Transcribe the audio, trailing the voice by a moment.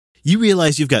You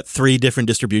realize you've got 3 different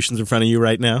distributions in front of you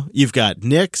right now? You've got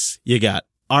Nix, you got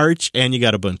Arch, and you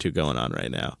got Ubuntu going on right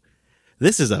now.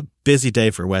 This is a busy day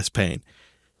for Wes Payne.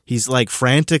 He's like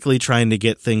frantically trying to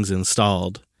get things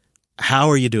installed. How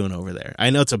are you doing over there? I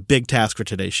know it's a big task for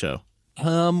today's show.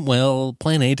 Well,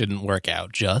 plan A didn't work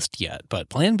out just yet, but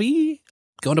plan B,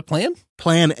 going to plan?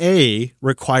 Plan A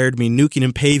required me nuking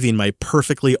and paving my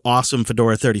perfectly awesome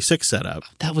Fedora 36 setup.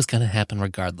 That was going to happen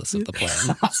regardless of the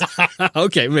plan.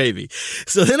 Okay, maybe.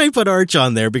 So then I put Arch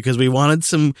on there because we wanted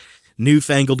some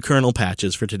newfangled kernel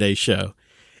patches for today's show.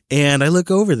 And I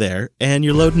look over there, and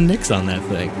you're loading Nix on that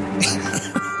thing.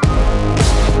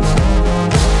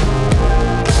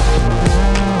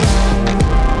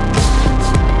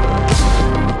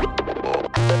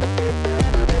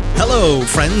 Hello,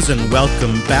 friends, and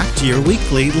welcome back to your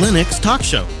weekly Linux talk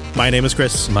show. My name is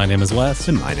Chris. My name is Wes.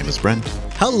 And my name is Brent.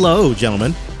 Hello,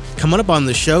 gentlemen. Coming up on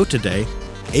the show today,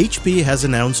 HP has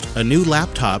announced a new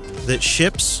laptop that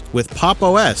ships with Pop!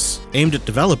 OS aimed at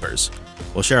developers.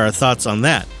 We'll share our thoughts on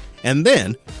that. And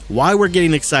then, why we're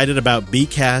getting excited about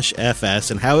Bcache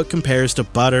FS and how it compares to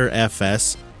Butter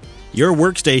FS. Your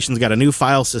workstation's got a new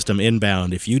file system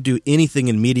inbound. If you do anything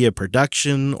in media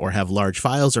production or have large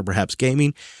files or perhaps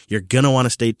gaming, you're going to want to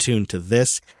stay tuned to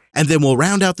this. And then we'll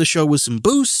round out the show with some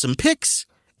boosts, some picks,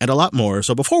 and a lot more.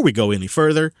 So before we go any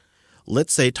further,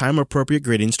 let's say time-appropriate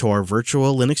greetings to our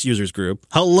virtual Linux users group.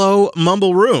 Hello,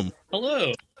 Mumble Room.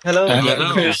 Hello.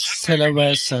 Hello, Chris. Hello,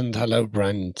 Wes, and hello,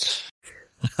 Brent.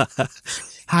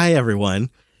 Hi,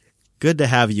 everyone. Good to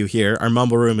have you here. Our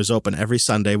Mumble Room is open every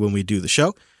Sunday when we do the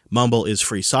show. Mumble is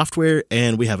free software,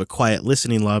 and we have a quiet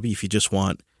listening lobby if you just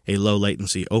want a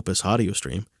low-latency Opus audio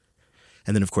stream.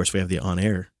 And then, of course, we have the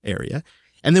on-air area.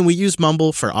 And then we use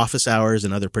Mumble for office hours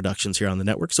and other productions here on the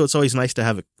network, so it's always nice to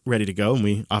have it ready to go, and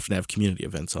we often have community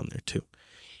events on there, too.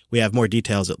 We have more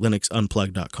details at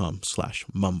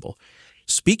linuxunplugged.com/mumble.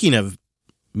 Speaking of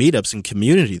meetups and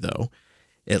community, though,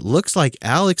 it looks like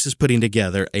Alex is putting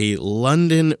together a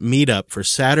London meetup for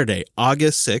Saturday,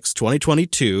 August 6,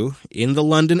 2022, in the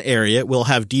London area. We'll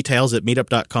have details at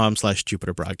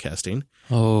meetup.com/Jupiter Broadcasting.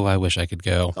 Oh, I wish I could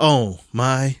go. Oh,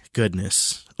 my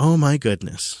goodness. Oh, my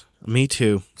goodness. Me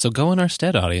too. So go in our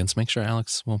stead, audience. Make sure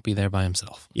Alex won't be there by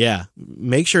himself. Yeah.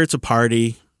 Make sure it's a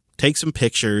party. Take some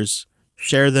pictures.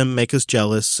 Share them. Make us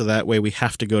jealous. So that way we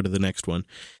have to go to the next one.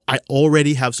 I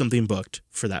already have something booked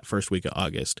for that first week of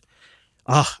August.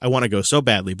 I want to go so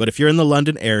badly. But if you're in the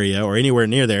London area or anywhere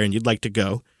near there and you'd like to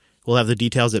go, we'll have the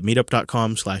details at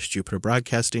meetup.com/Jupiter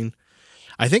Broadcasting.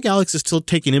 I think Alex is still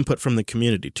taking input from the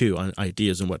community, too, on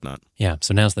ideas and whatnot. Yeah,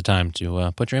 so now's the time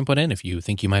to put your input in if you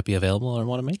think you might be available or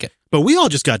want to make it. But we all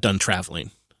just got done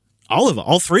traveling.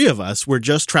 All 3 of us were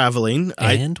just traveling.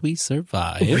 And we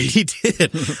survived. We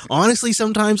did. Honestly,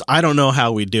 sometimes I don't know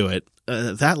how we do it.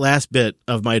 That last bit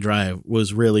of my drive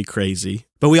was really crazy.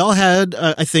 But we all had,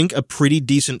 I think, a pretty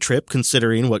decent trip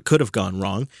considering what could have gone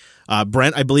wrong.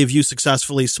 Brent, I believe you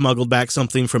successfully smuggled back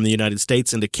something from the United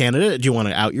States into Canada. Do you want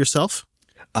to out yourself?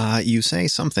 You say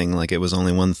something like it was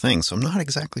only one thing, so I'm not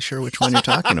exactly sure which one you're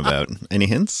talking about. Any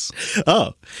hints?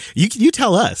 Oh, you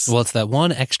tell us. Well, it's that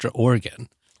one extra organ.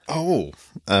 Oh,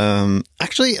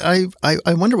 actually, I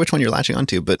wonder which one you're latching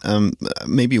onto, but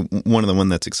maybe one of the one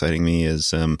that's exciting me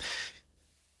is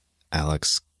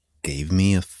Alex gave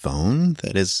me a phone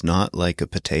that is not like a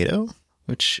potato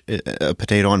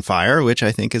on fire, which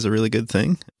I think is a really good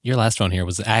thing. Your last phone here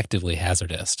was actively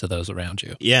hazardous to those around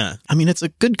you. Yeah. I mean, it's a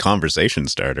good conversation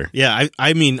starter. Yeah,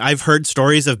 I mean, I've heard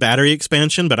stories of battery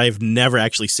expansion, but I've never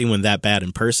actually seen one that bad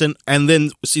in person, and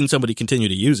then seen somebody continue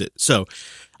to use it. So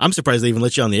I'm surprised they even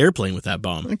let you on the airplane with that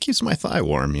bomb. It keeps my thigh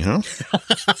warm, you know?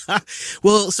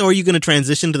 Well, so are you going to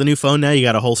transition to the new phone now? You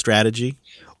got a whole strategy?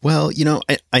 Well, you know,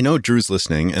 I know Drew's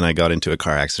listening, and I got into a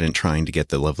car accident trying to get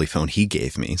the lovely phone he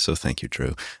gave me. So thank you,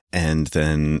 Drew. And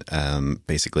then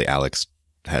basically Alex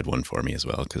had one for me as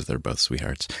well because they're both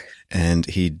sweethearts. And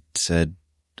he said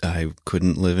I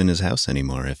couldn't live in his house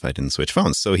anymore if I didn't switch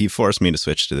phones. So he forced me to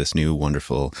switch to this new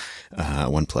wonderful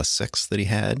OnePlus 6 that he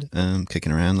had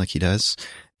kicking around like he does.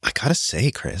 I got to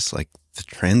say, Chris, like the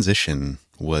transition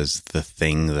was the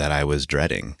thing that I was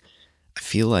dreading. I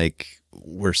feel like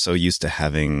we're so used to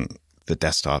having the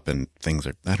desktop and things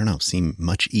are, I don't know, seem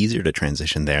much easier to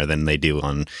transition there than they do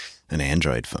on an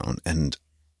Android phone. And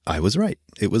I was right.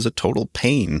 It was a total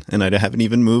pain, and I haven't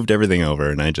even moved everything over,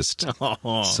 and I just, so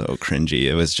cringy.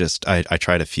 It was just, I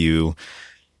tried a few,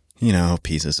 you know,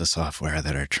 pieces of software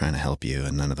that are trying to help you,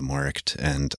 and none of them worked.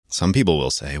 And some people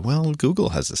will say, well, Google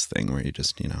has this thing where you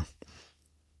just, you know,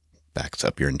 backs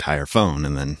up your entire phone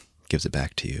and then gives it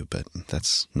back to you, but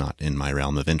that's not in my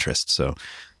realm of interest. So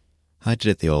I did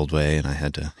it the old way, and I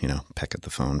had to, peck at the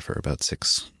phone for about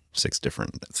six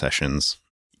different sessions.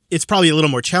 It's probably a little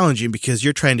more challenging because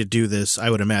you're trying to do this, I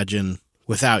would imagine,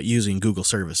 without using Google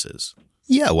services.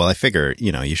 Yeah, well, I figure,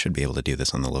 you should be able to do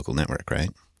this on the local network,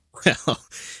 right? Well,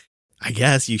 I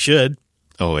guess you should.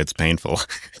 Oh, it's painful.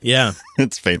 Yeah.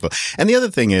 It's painful. And the other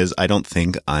thing is, I don't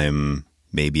think I'm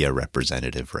maybe a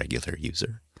representative regular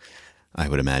user. I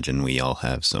would imagine we all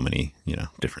have so many,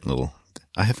 different little...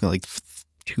 I have like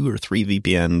 2 or 3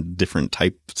 VPN, different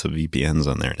types of VPNs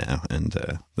on there now. And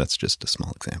that's just a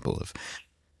small example of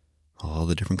all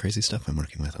the different crazy stuff I'm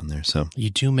working with on there. So You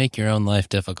do make your own life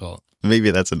difficult.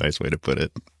 maybe that's a nice way to put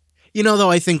it.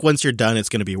 Though, I think once you're done, it's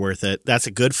going to be worth it. That's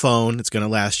a good phone. It's going to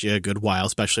last you a good while,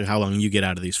 especially how long you get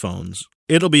out of these phones.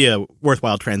 It'll be a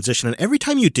worthwhile transition. And every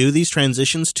time you do these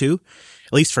transitions, too,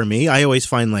 at least for me, I always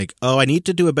find I need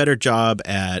to do a better job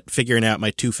at figuring out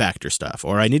my 2-factor stuff,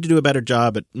 or I need to do a better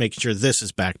job at making sure this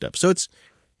is backed up. So it's,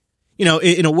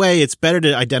 in a way, it's better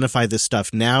to identify this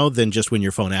stuff now than just when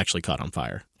your phone actually caught on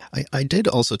fire. I did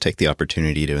also take the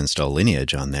opportunity to install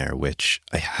Lineage on there, which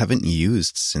I haven't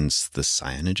used since the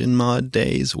Cyanogen mod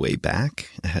days way back.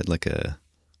 I had like a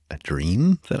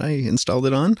Dream that I installed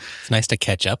it on. It's nice to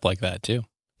catch up like that, too.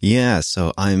 Yeah,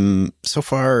 so so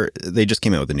far, they just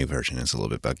came out with a new version. It's a little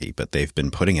bit buggy, but they've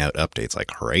been putting out updates like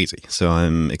crazy. So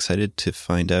I'm excited to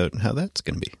find out how that's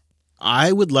going to be.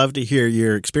 I would love to hear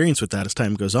your experience with that as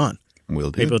time goes on.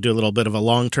 Will do. Maybe we'll do a little bit of a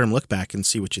long-term look back and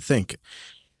see what you think.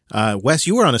 Wes,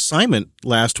 you were on assignment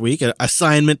last week, an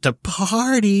assignment to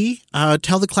party.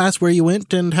 Tell the class where you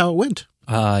went and how it went.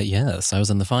 Yes, I was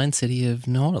in the fine city of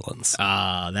New Orleans.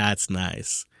 Ah, that's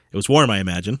nice. It was warm, I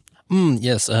imagine.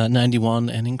 Yes, 91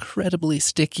 and incredibly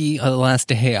sticky. The last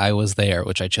day I was there,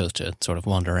 which I chose to sort of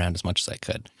wander around as much as I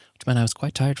could, which meant I was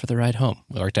quite tired for the ride home.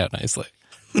 It worked out nicely.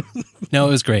 No,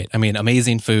 it was great. I mean,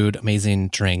 amazing food, amazing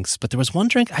drinks, but there was one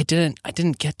drink I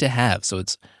didn't get to have, so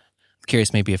it's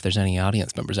curious maybe if there's any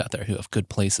audience members out there who have good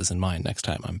places in mind next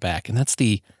time I'm back, and that's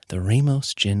the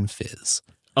Ramos Gin Fizz.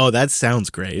 Oh, that sounds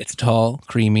great. It's tall,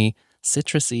 creamy,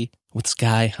 citrusy, with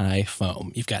sky-high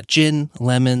foam. You've got gin,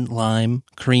 lemon, lime,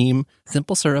 cream,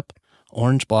 simple syrup,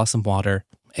 orange blossom water,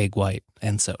 egg white,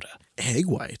 and soda. Egg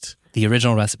white. The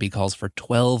original recipe calls for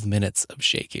 12 minutes of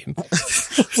shaking.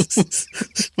 It's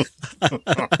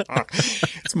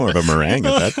more of a meringue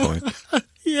at that point.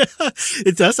 Yeah,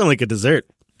 it does sound like a dessert.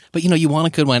 But you want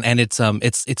a good one, and it's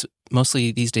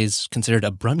mostly these days considered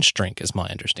a brunch drink, is my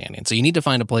understanding. So you need to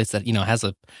find a place that has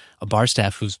a bar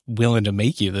staff who's willing to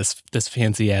make you this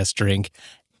fancy ass drink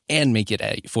and make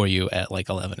it for you at like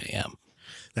 11 a.m.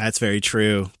 That's very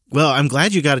true. Well, I'm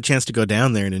glad you got a chance to go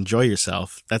down there and enjoy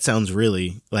yourself. That sounds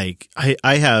really like I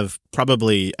have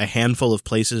probably a handful of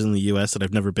places in the U.S. that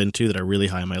I've never been to that are really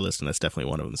high on my list, and that's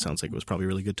definitely one of them. It sounds like it was probably a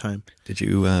really good time. Did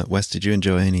you, Wes, did you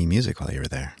enjoy any music while you were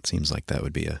there? It seems like that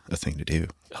would be a thing to do.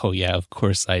 Oh, yeah, of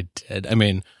course I did. I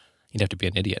mean, you'd have to be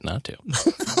an idiot not to.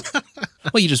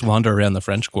 Well, you just wander around the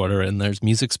French Quarter and there's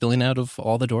music spilling out of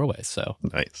all the doorways, so.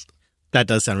 Nice. That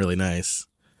does sound really nice.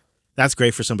 That's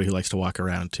great for somebody who likes to walk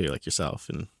around, too, like yourself,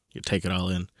 and you take it all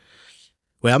in.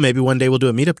 Well, maybe one day we'll do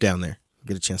a meetup down there.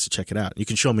 Get a chance to check it out. You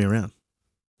can show me around.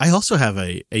 I also have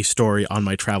a story on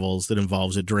my travels that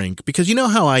involves a drink, because you know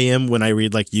how I am when I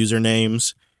read, like,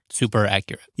 usernames? Super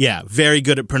accurate. Yeah, very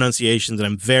good at pronunciations, and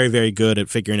I'm very, very good at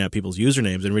figuring out people's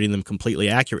usernames and reading them completely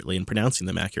accurately and pronouncing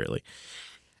them accurately.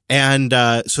 And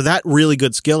so that really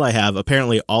good skill I have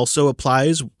apparently also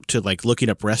applies to, like, looking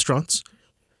up restaurants.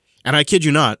 And I kid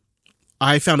you not,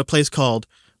 I found a place called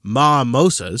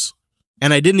Mimosas,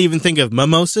 and I didn't even think of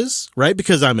mimosas, right?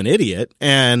 Because I'm an idiot,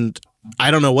 and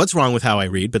I don't know what's wrong with how I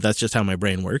read, but that's just how my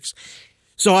brain works.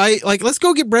 So let's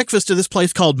go get breakfast to this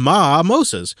place called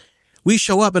Mimosas. We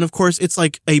show up, and of course, it's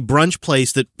like a brunch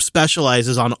place that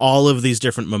specializes on all of these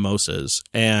different mimosas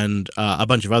and a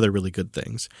bunch of other really good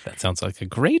things. That sounds like a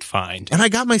great find. And I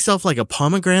got myself like a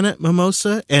pomegranate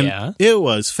mimosa, and It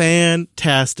was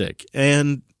fantastic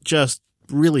and just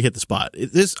really hit the spot.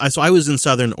 So I was in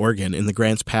Southern Oregon in the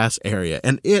Grants Pass area,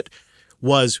 and it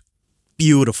was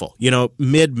beautiful.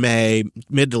 Mid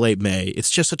to late May. It's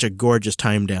just such a gorgeous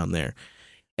time down there.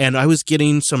 And I was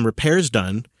getting some repairs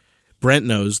done. Brent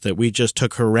knows that we just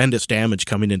took horrendous damage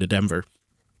coming into Denver,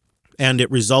 and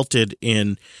it resulted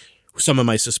in some of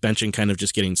my suspension kind of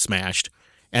just getting smashed.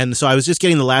 And so I was just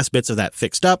getting the last bits of that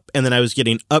fixed up, and then I was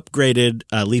getting upgraded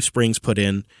leaf springs put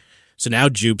in. So now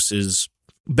Jupes is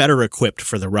better equipped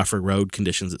for the rougher road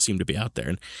conditions that seem to be out there.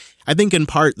 And I think in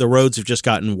part the roads have just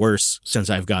gotten worse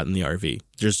since I've gotten the RV.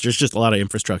 There's just a lot of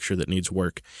infrastructure that needs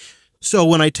work. So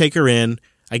when I take her in,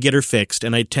 I get her fixed,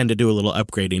 and I tend to do a little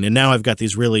upgrading. And now I've got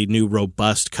these really new,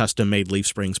 robust, custom-made leaf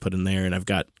springs put in there, and I've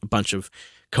got a bunch of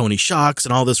Coney shocks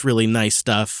and all this really nice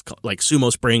stuff, like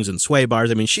sumo springs and sway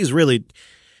bars. I mean, she's really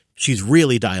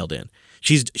dialed in.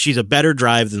 She's a better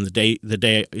drive than the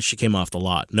day she came off the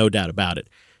lot, no doubt about it.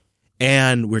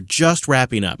 And we're just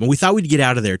wrapping up. And we thought we'd get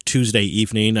out of there Tuesday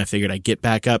evening. I figured I'd get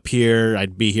back up here.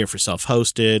 I'd be here for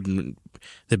Self-Hosted and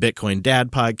the Bitcoin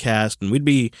Dad podcast, and we'd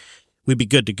be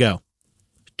good to go.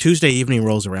 Tuesday evening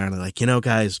rolls around, and like,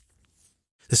 guys,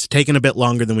 this is taking a bit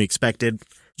longer than we expected.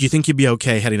 Do you think you'd be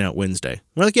okay heading out Wednesday?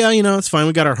 We're like, yeah, it's fine.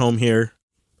 We got our home here.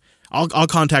 I'll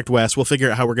contact Wes. We'll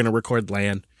figure out how we're going to record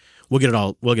LAN. We'll get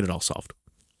it all solved.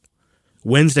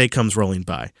 Wednesday comes rolling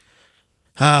by.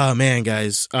 Oh man,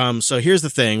 guys. So here's the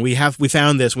thing. We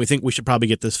found this, and we think we should probably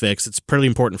get this fixed. It's pretty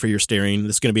important for your steering.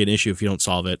 This is going to be an issue if you don't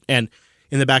solve it. And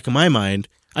in the back of my mind,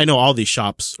 I know all these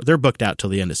shops, they're booked out till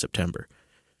the end of September.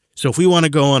 So if we want to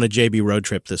go on a JB road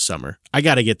trip this summer, I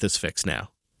got to get this fixed now.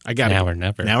 Now or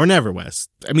never. Now or never, Wes.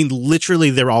 I mean, literally,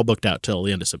 they're all booked out till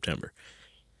the end of September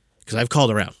because I've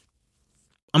called around.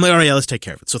 I'm like, all right, yeah, let's take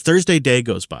care of it. So Thursday day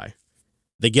goes by.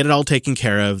 They get it all taken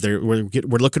care of. We're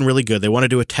looking really good. They want to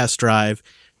do a test drive.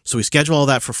 So we schedule all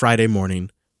that for Friday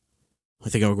morning. I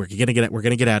think we're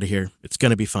gonna get out of here. It's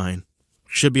gonna be fine.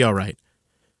 Should be all right.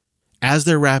 As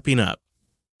they're wrapping up,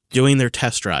 doing their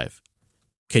test drive,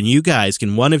 can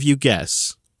one of you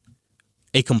guess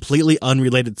a completely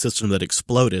unrelated system that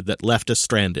exploded that left us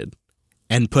stranded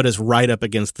and put us right up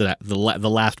against the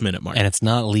last minute mark? And it's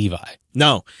not Levi.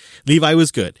 No, Levi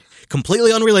was good.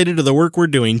 Completely unrelated to the work we're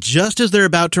doing. Just as they're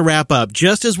about to wrap up,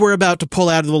 just as we're about to pull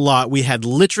out of the lot, we had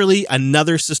literally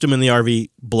another system in the RV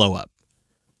blow up.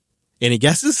 Any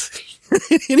guesses?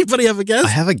 Anybody have a guess? I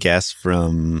have a guess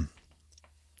from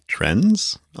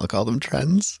Trends. I'll call them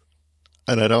Trends.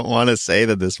 And I don't want to say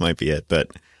that this might be it, but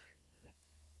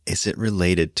is it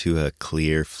related to a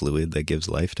clear fluid that gives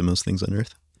life to most things on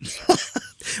Earth?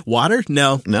 Water?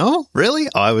 No. No? Really?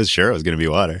 Oh, I was sure it was going to be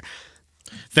water.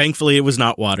 Thankfully, it was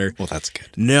not water. Well, that's good.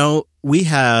 No, we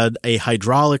had a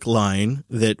hydraulic line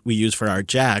that we use for our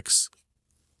jacks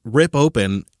rip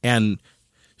open and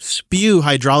spew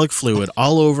hydraulic fluid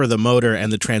all over the motor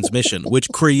and the transmission, which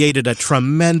created a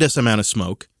tremendous amount of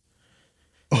smoke.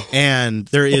 And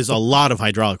there is a lot of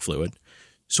hydraulic fluid.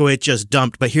 So it just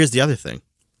dumped. But here's the other thing.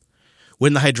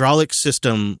 When the hydraulic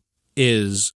system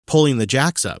is pulling the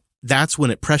jacks up, that's when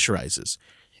it pressurizes.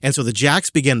 And so the jacks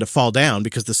began to fall down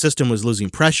because the system was losing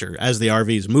pressure as the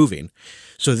RV is moving.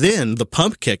 So then the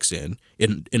pump kicks in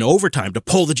overtime to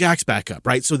pull the jacks back up,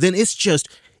 right? So then it's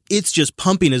just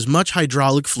pumping as much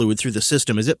hydraulic fluid through the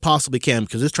system as it possibly can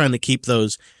because it's trying to keep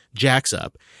those jacks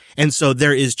up. And so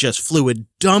there is just fluid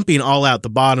dumping all out the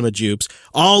bottom of Jupes,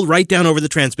 all right down over the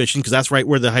transmission, because that's right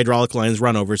where the hydraulic lines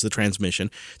run over is the transmission.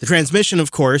 The transmission,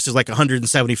 of course, is like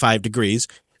 175 degrees.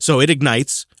 So it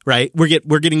ignites, right?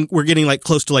 We're getting like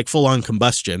close to like full on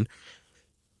combustion.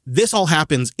 This all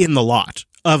happens in the lot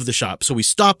of the shop. So we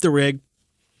stop the rig,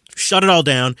 shut it all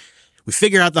down. We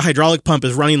figure out the hydraulic pump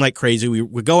is running like crazy.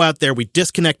 We go out there, we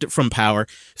disconnect it from power.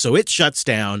 So it shuts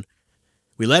down.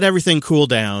 We let everything cool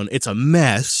down. It's a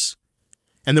mess.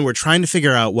 And then we're trying to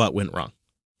figure out what went wrong.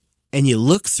 And you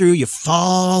look through, you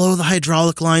follow the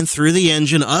hydraulic line through the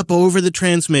engine, up over the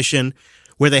transmission,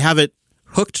 where they have it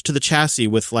hooked to the chassis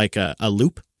with like a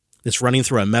loop that's running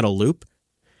through a metal loop.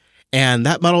 And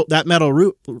that metal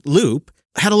loop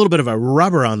had a little bit of a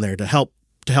rubber on there to help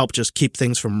just keep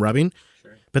things from rubbing.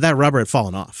 Sure. But that rubber had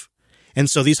fallen off. And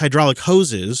so these hydraulic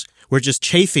hoses were just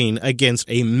chafing against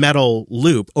a metal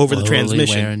loop over the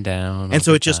transmission. Wearing down and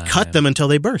so it just cut them until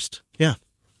they burst. Yeah.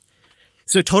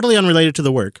 So totally unrelated to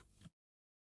the work.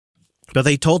 But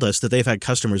they told us that they've had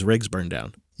customers' rigs burned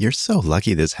down. You're so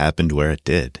lucky this happened where it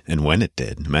did and when it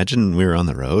did. Imagine we were on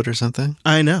the road or something.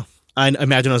 I know. I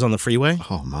imagine I was on the freeway.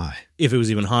 Oh, my. If it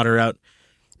was even hotter out.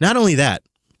 Not only that,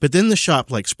 but then the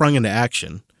shop like sprung into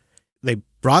action. They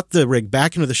brought the rig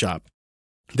back into the shop.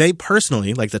 They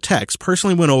personally, like the techs,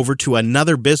 personally went over to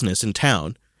another business in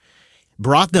town,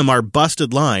 brought them our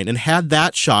busted line, and had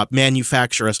that shop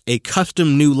manufacture us a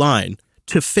custom new line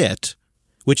to fit,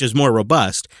 which is more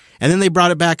robust. And then they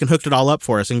brought it back and hooked it all up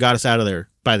for us and got us out of there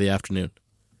by the afternoon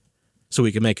so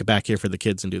we could make it back here for the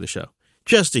kids and do the show.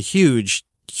 Just a huge,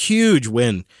 huge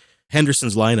win.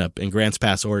 Henderson's lineup in Grants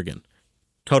Pass, Oregon.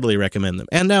 Totally recommend them.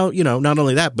 And now, not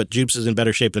only that, but Jupes is in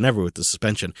better shape than ever with the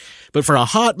suspension. But for a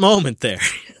hot moment there,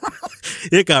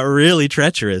 it got really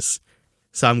treacherous.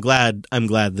 So I'm glad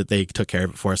that they took care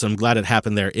of it for us. I'm glad it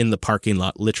happened there in the parking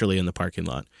lot, literally in the parking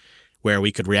lot, where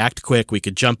we could react quick, we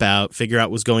could jump out, figure out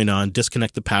what's going on,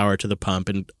 disconnect the power to the pump,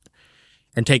 and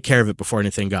and take care of it before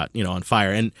anything got, on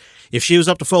fire. And if she was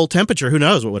up to full temperature, who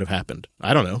knows what would have happened?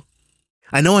 I don't know.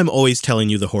 I know I'm always telling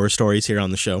you the horror stories here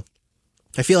on the show.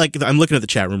 I feel like I'm looking at the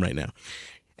chat room right now,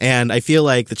 and I feel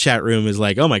like the chat room is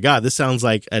like, oh my God, this sounds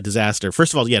like a disaster.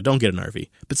 First of all, yeah, don't get an RV.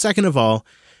 But second of all,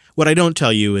 what I don't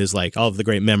tell you is like all of the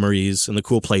great memories and the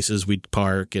cool places we'd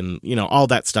park and, all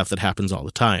that stuff that happens all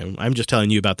the time. I'm just telling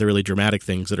you about the really dramatic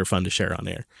things that are fun to share on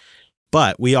air.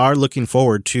 But we are looking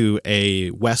forward to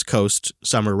a West Coast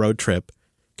summer road trip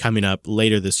coming up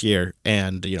later this year.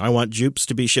 And, I want Jupes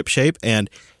to be shipshape, and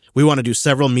we want to do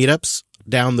several meetups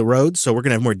down the road. So we're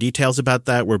going to have more details about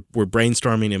that. We're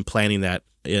brainstorming and planning that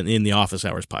in the Office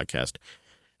Hours podcast,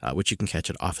 which you can catch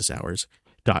at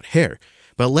officehours.hair.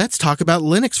 But let's talk about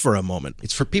Linux for a moment.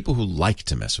 It's for people who like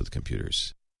to mess with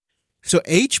computers. So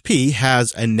HP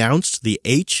has announced the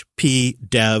HP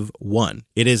Dev 1.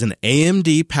 It is an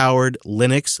AMD-powered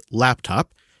Linux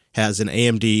laptop, has an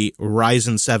AMD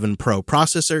Ryzen 7 Pro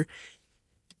processor.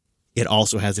 It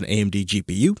also has an AMD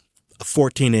GPU, a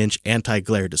 14-inch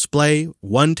anti-glare display,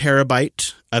 1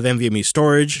 terabyte of NVMe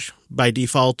storage by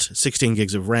default, 16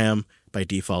 gigs of RAM by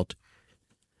default.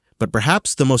 But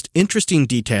perhaps the most interesting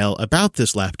detail about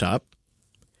this laptop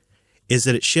is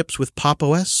that it ships with Pop!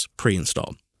 OS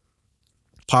pre-installed.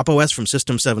 Pop! OS from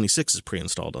System 76 is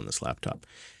pre-installed on this laptop.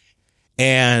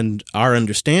 And our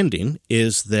understanding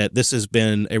is that this has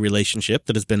been a relationship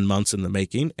that has been months in the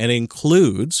making and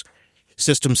includes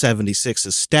System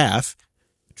 76's staff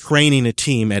training a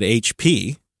team at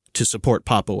HP to support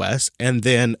Pop! OS, and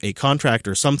then a contract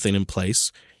or something in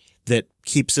place that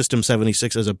keeps System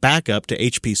 76 as a backup to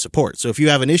HP support. So if you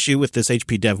have an issue with this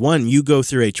HP Dev 1, you go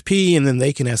through HP, and then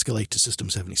they can escalate to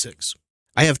System 76.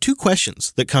 I have 2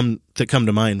 questions that come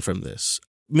to mind from this.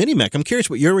 Minimech, I'm curious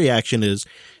what your reaction is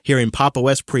hearing Pop!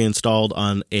 OS pre-installed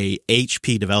on a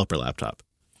HP developer laptop.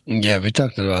 Yeah, we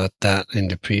talked about that in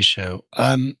the pre-show.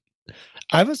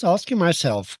 I was asking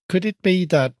myself, could it be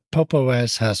that Pop!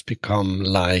 OS has become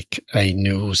like a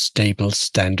new stable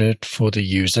standard for the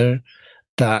user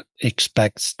that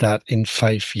expects that in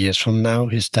 5 years from now,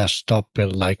 his desktop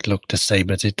will look the same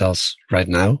as it does right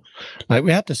now? Like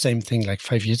we had the same thing like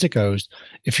 5 years ago.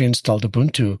 If you installed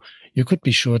Ubuntu, you could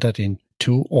be sure that in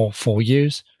 2 or 4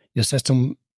 years, your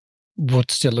system would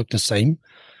still look the same.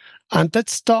 And that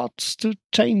starts to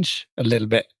change a little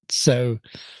bit. So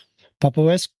Pop!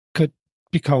 OS could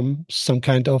become some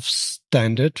kind of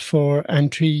standard for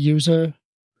Linux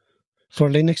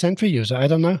entry user. I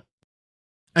don't know.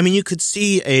 I mean, you could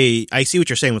see I see what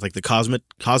you're saying with like the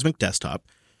Cosmic desktop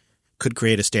could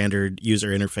create a standard user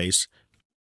interface.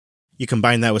 You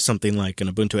combine that with something like an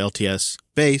Ubuntu LTS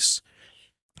base.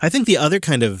 I think the other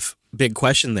kind of big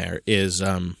question there is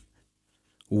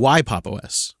why Pop!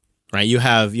 OS, right? You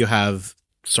have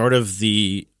sort of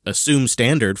the assumed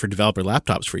standard for developer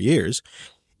laptops for years.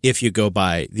 If you go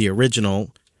by the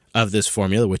original of this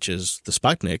formula, which is the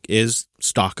Sputnik, is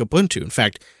stock Ubuntu. In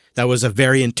fact, that was a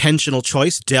very intentional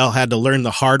choice. Dell had to learn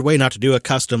the hard way not to do a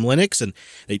custom Linux, and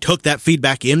they took that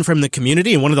feedback in from the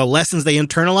community, and one of the lessons they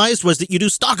internalized was that you do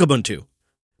stock Ubuntu.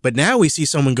 But now we see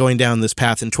someone going down this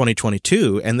path in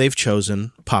 2022, and they've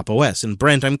chosen Pop! OS. And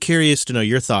Brent, I'm curious to know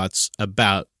your thoughts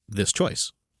about this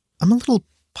choice. I'm a little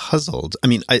puzzled. I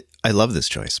mean, I love this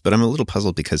choice, but I'm a little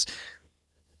puzzled because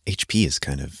HP is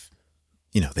kind of,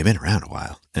 they've been around a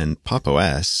while. And Pop!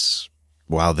 OS,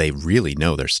 while they really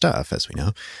know their stuff, as we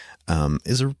know,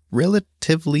 is a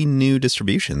relatively new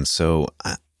distribution. So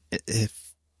it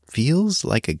feels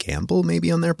like a gamble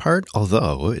maybe on their part,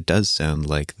 although it does sound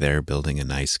like they're building a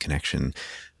nice connection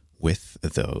with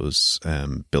those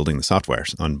building the software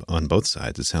on both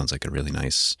sides. It sounds like a really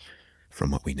nice,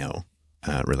 from what we know,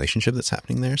 relationship that's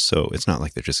happening there. So it's not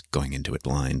like they're just going into it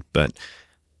blind. But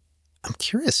I'm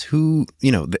curious who,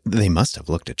 they must have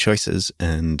looked at choices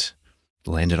and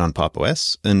landed on Pop!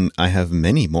 OS. And I have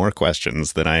many more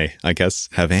questions than I guess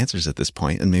have answers at this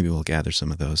point, and maybe we'll gather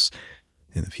some of those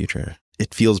in the future.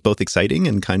 It feels both exciting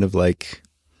and kind of like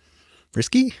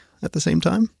risky at the same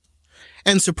time.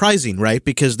 And surprising, right?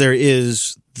 Because there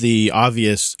is the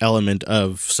obvious element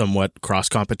of somewhat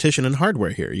cross-competition in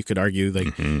hardware here. You could argue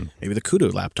like maybe the Kudu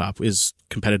laptop is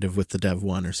competitive with the Dev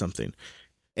 1 or something.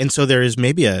 And so there is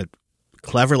maybe a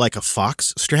clever, like a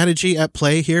fox strategy at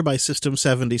play here by System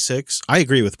 76. I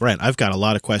agree with Brent. I've got a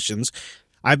lot of questions.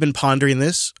 I've been pondering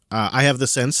this. I have the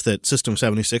sense that System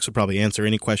 76 will probably answer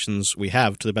any questions we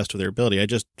have to the best of their ability. I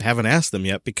just haven't asked them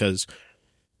yet because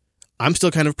I'm still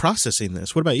kind of processing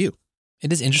this. What about you?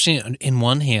 It is interesting. In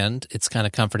one hand, it's kind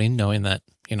of comforting knowing that,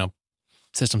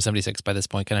 System 76 by this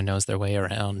point kind of knows their way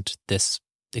around this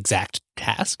exact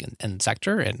task and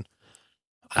sector. And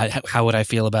how would I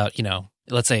feel about,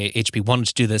 let's say HP wanted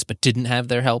to do this but didn't have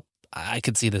their help, I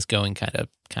could see this going kind of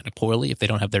poorly if they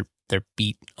don't have their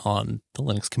beat on the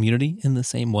Linux community in the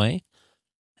same way.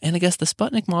 And I guess the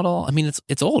Sputnik model, I mean,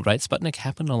 it's old, right? Sputnik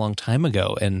happened a long time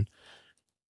ago, and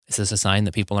is this a sign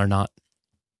that people are not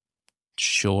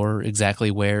sure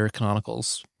exactly where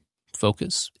Canonical's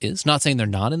focus is? Not saying they're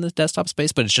not in the desktop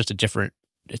space, but it's just a different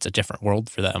world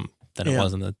for them than it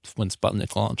was when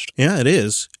Sputnik launched. Yeah, it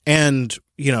is. And,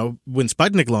 when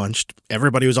Sputnik launched,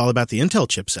 everybody was all about the Intel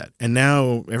chipset. And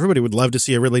now everybody would love to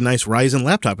see a really nice Ryzen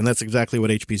laptop, and that's exactly what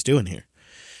HP's doing here.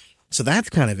 So that's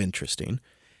kind of interesting.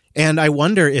 And I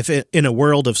wonder if in a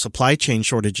world of supply chain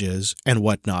shortages and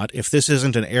whatnot, if this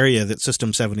isn't an area that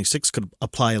System 76 could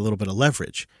apply a little bit of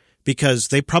leverage, because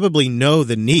they probably know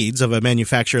the needs of a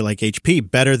manufacturer like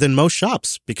HP better than most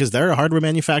shops, because they're a hardware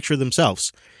manufacturer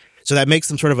themselves. So that makes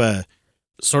them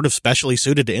sort of specially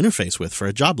suited to interface with for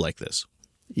a job like this.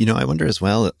 I wonder as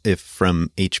well if from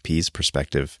HP's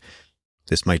perspective,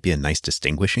 this might be a nice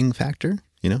distinguishing factor.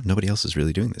 Nobody else is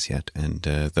really doing this yet. And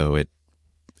though it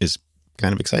is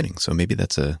kind of exciting. So maybe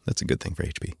that's a good thing for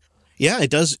HP. Yeah, it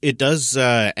does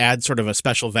add sort of a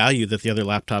special value that the other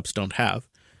laptops don't have.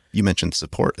 You mentioned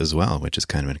support as well, which is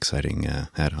kind of an exciting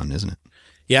add-on, isn't it?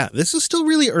 Yeah, this is still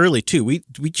really early too. We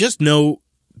just know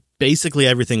basically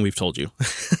everything we've told you.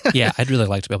 Yeah, I'd really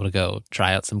like to be able to go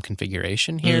try out some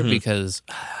configuration here because,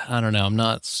 I don't know, I'm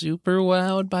not super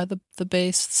wowed by the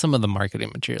base. Some of the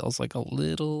marketing materials, like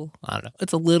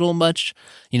it's a little much.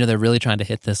 They're really trying to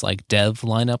hit this like dev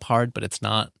lineup hard, but it's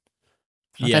not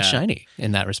that shiny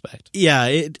in that respect. Yeah,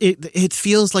 it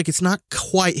feels like it's not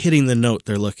quite hitting the note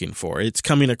they're looking for. It's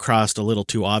coming across a little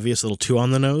too obvious, a little too on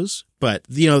the nose, but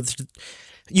you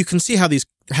can see how these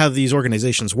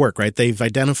organizations work, right? They've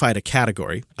identified a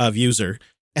category of user.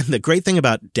 And the great thing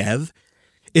about dev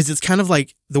is it's kind of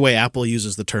like the way Apple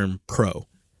uses the term pro.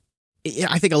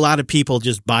 I think a lot of people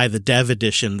just buy the dev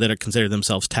edition that are consider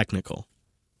themselves technical.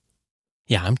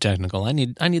 Yeah, I'm technical. I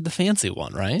need the fancy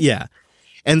one, right? Yeah.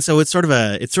 And so it's sort of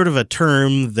a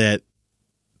term that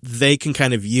they can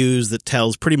kind of use that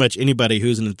tells pretty much anybody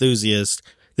who's an enthusiast,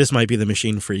 this might be the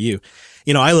machine for you.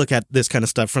 I look at this kind of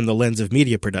stuff from the lens of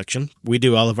media production. We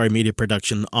do all of our media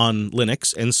production on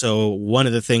Linux. And so one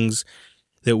of the things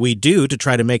that we do to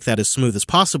try to make that as smooth as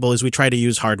possible is we try to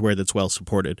use hardware that's well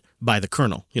supported by the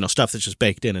kernel, stuff that's just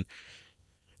baked in. And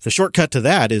the shortcut to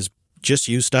that is just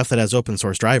use stuff that has open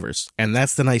source drivers. And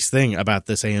that's the nice thing about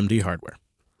this AMD hardware,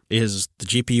 is the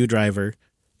GPU driver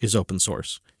is open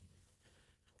source.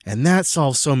 And that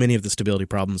solves so many of the stability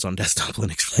problems on desktop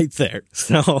Linux right there.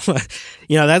 So,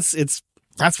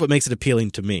 that's what makes it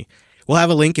appealing to me. We'll have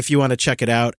a link if you want to check it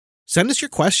out. Send us your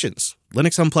questions,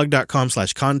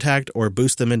 linuxunplugged.com/contact, or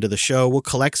boost them into the show. We'll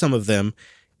collect some of them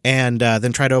and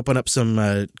then try to open up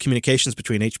some communications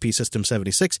between HP System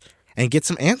 76 and get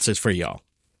some answers for y'all.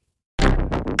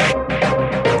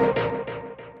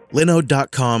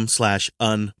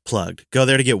 Linode.com/unplugged. Go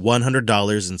there to get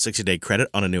 $100 in 60-day credit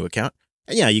on a new account.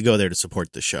 And yeah, you go there to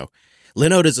support the show.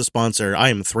 Linode is a sponsor I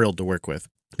am thrilled to work with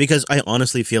because I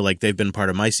honestly feel like they've been part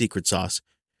of my secret sauce,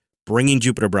 bringing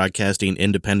Jupiter Broadcasting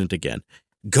independent again,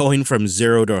 going from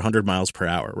 0 to 100 miles per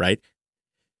hour, right?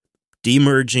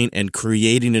 Demerging and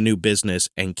creating a new business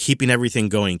and keeping everything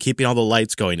going, keeping all the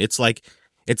lights going. It's like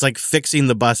fixing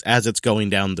the bus as it's going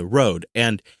down the road.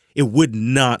 And it would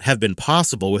not have been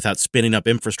possible without spinning up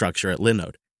infrastructure at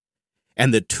Linode.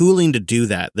 And the tooling to do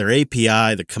that, their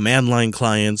API, the command line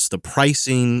clients, the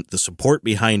pricing, the support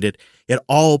behind it, it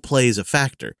all plays a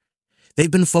factor. They've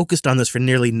been focused on this for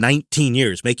nearly 19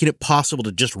 years, making it possible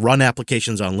to just run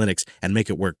applications on Linux and make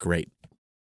it work great.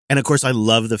 And of course, I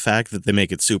love the fact that they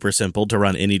make it super simple to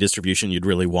run any distribution you'd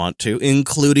really want to,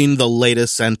 including the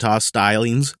latest CentOS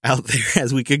stylings out there,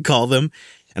 as we could call them.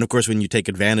 And of course, when you take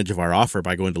advantage of our offer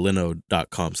by going to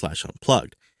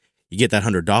linode.com/unplugged, you get that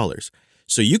 $100.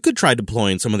 So you could try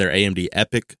deploying some of their AMD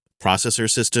EPYC processor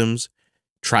systems,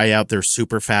 try out their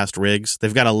super fast rigs.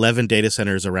 They've got 11 data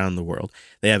centers around the world.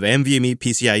 They have NVMe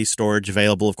PCIe storage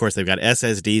available. Of course, they've got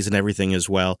SSDs and everything as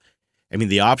well. I mean,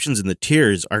 the options and the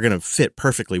tiers are going to fit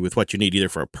perfectly with what you need, either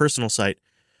for a personal site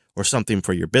or something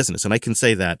for your business. And I can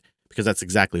say that because that's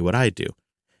exactly what I do.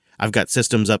 I've got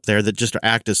systems up there that just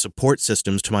act as support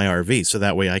systems to my RV, so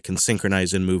that way I can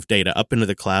synchronize and move data up into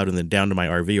the cloud and then down to my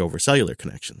RV over cellular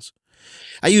connections.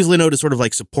 I use Linode as sort of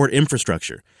like support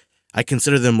infrastructure. I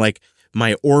consider them like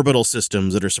my orbital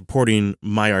systems that are supporting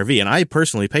my RV, and I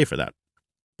personally pay for that.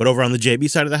 But over on the JB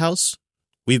side of the house,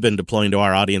 we've been deploying to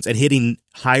our audience and hitting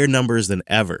higher numbers than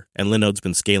ever, and Linode's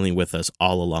been scaling with us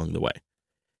all along the way.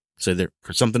 So they're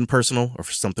for something personal or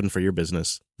for something for your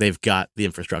business, they've got the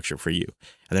infrastructure for you.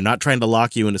 And they're not trying to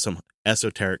lock you into some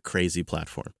esoteric, crazy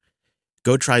platform.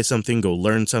 Go try something, go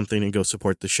learn something, and go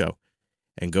support the show.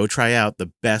 And go try out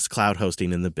the best cloud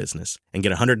hosting in the business and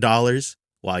get $100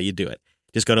 while you do it.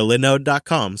 Just go to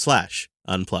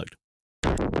linode.com/unplugged.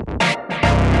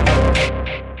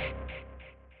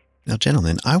 Now,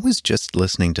 gentlemen, I was just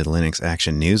listening to the Linux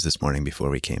Action News this morning before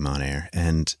we came on air,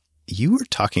 and you were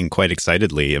talking quite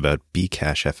excitedly about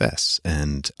Bcachefs,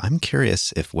 and I'm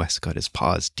curious if Wes got his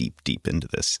paws deep, deep into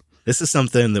this. This is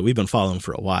something that we've been following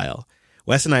for a while.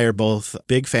 Wes and I are both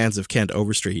big fans of Kent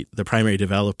Overstreet, the primary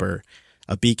developer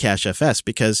of Bcachefs,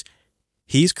 because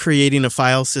he's creating a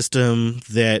file system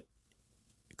that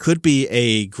could be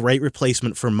a great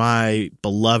replacement for my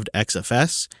beloved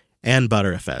XFS and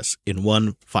Btrfs in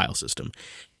one file system.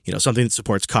 You know, something that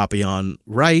supports copy on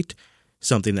write,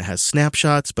 something that has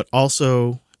snapshots, but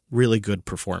also really good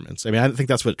performance. I mean, I think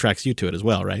that's what attracts you to it as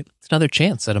well, right? It's another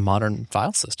chance at a modern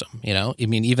file system, you know? I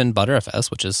mean, even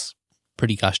Btrfs, which is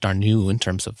pretty gosh darn new in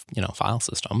terms of, you know, file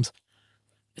systems,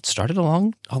 it started a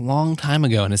long time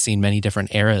ago and has seen many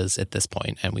different eras at this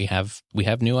point. And we have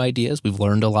new ideas. We've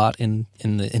learned a lot in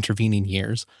the intervening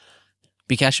years.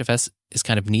 Bcachefs is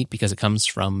kind of neat because it comes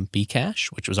from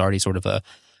Bcache, which was already sort of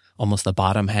almost the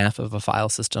bottom half of a file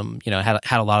system. You know, had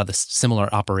a lot of the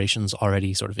similar operations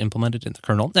already sort of implemented in the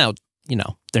kernel. Now, you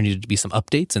know, there needed to be some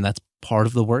updates, and that's part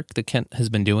of the work that Kent has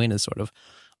been doing, is sort of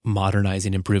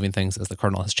modernizing, improving things as the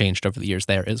kernel has changed over the years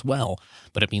there as well.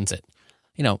 But it means that,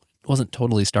 you know, it wasn't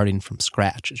totally starting from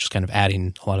scratch. It's just kind of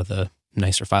adding a lot of the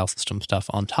nicer file system stuff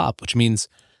on top, which means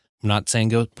I'm not saying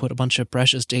go put a bunch of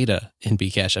precious data in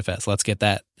Bcachefs. Let's get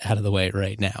that out of the way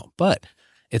right now. But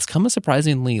it's come a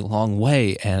surprisingly long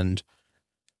way, and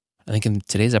I think in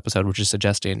today's episode, we're just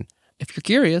suggesting, if you're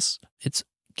curious, it's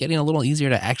getting a little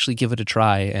easier to actually give it a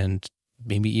try and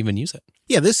maybe even use it.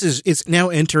 Yeah, it's now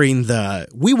entering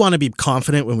we want to be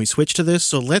confident when we switch to this,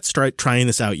 so let's start trying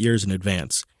this out years in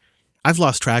advance. I've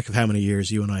lost track of how many years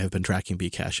you and I have been tracking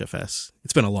Bcachefs.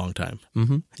 It's been a long time.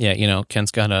 Mm-hmm. Yeah, you know,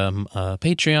 Kent's got a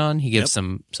Patreon. He gives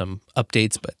some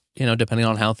updates, but, you know, depending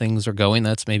on how things are going,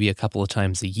 that's maybe a couple of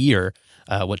times a year.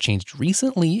 What changed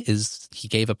recently is he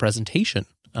gave a presentation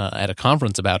at a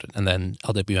conference about it, and then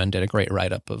LWN did a great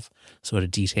write-up of sort of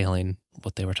detailing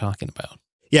what they were talking about.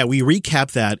 Yeah, we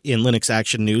recap that in Linux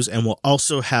Action News, and we'll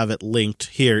also have it linked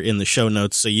here in the show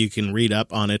notes so you can read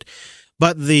up on it.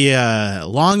 But the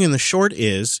long and the short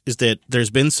is that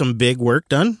there's been some big work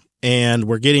done, and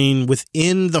we're getting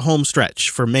within the home stretch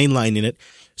for mainlining it.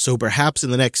 So perhaps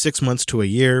in the next 6 months to a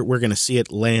year, we're going to see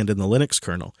it land in the Linux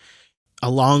kernel.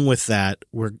 Along with that,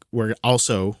 we're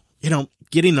also, you know,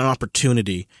 getting an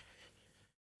opportunity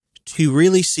to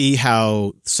really see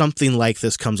how something like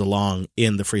this comes along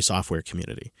in the free software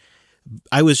community.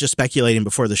 I was just speculating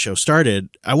before the show started.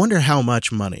 I wonder how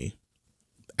much money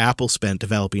Apple spent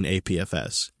developing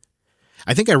APFS.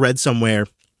 I think I read somewhere,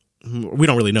 we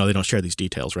don't really know, they don't share these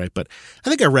details, right? But I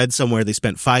think I read somewhere they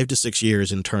spent 5 to 6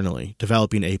 years internally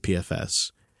developing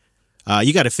APFS.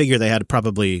 You got to figure they had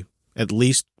probably at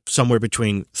least somewhere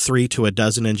between 3 to a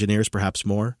dozen engineers, perhaps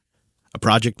more, a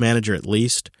project manager at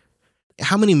least.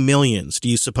 How many millions do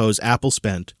you suppose Apple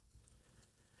spent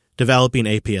developing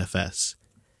APFS?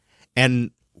 And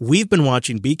we've been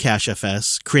watching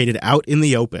Bcachefs created out in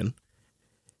the open,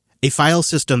 a file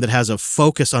system that has a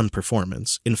focus on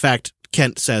performance. In fact,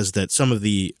 Kent says that some of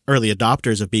the early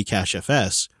adopters of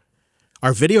Bcachefs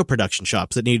are video production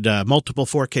shops that need multiple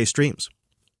 4K streams.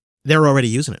 They're already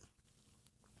using it.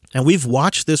 And we've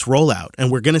watched this rollout,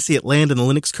 and we're going to see it land in the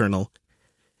Linux kernel,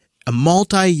 a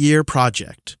multi-year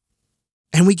project.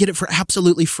 And we get it for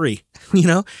absolutely free. You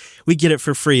know, we get it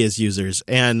for free as users,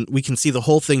 and we can see the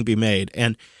whole thing be made.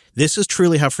 And this is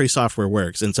truly how free software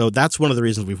works. And so that's one of the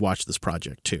reasons we've watched this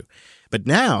project too. But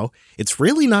now it's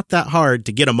really not that hard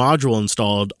to get a module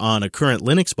installed on a current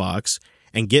Linux box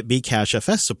and get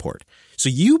Bcachefs support. So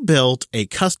you built a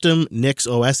custom Nix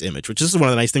OS image, which is one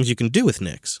of the nice things you can do with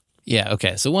Nix. Yeah,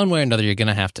 okay. So one way or another, you're going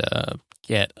to have to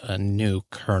get a new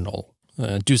kernel,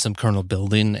 do some kernel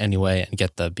building anyway, and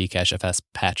get the Bcachefs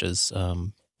patches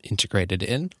integrated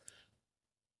in.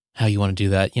 How you want to do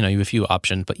that, you know, you have a few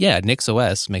options. But yeah, Nix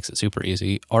OS makes it super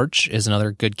easy. Arch is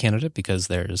another good candidate because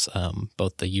there's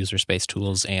both the user space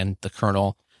tools and the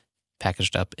kernel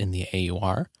packaged up in the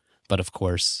AUR. But of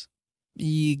course,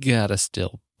 you gotta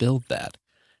still build that.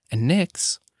 And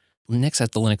Nix has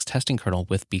the Linux testing kernel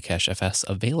with Bcachefs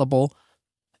available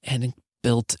and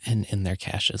built in their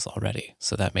caches already.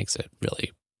 So that makes it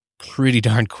really pretty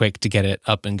darn quick to get it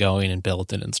up and going and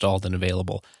built and installed and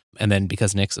available. And then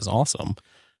because Nix is awesome,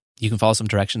 You can follow some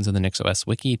directions in the NixOS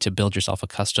wiki to build yourself a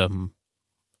custom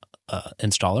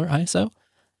installer ISO.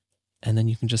 And then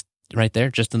you can just, right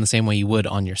there, just in the same way you would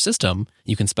on your system,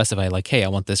 you can specify like, hey, I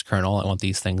want this kernel, I want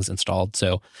these things installed.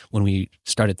 So when we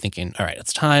started thinking, all right,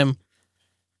 it's time,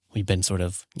 we've been sort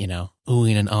of,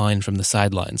 oohing and ahhing from the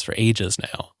sidelines for ages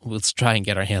now. Let's try and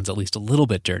get our hands at least a little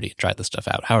bit dirty and try this stuff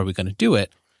out. How are we going to do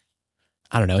it?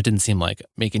 I don't know. It didn't seem like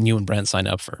making you and Brent sign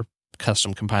up for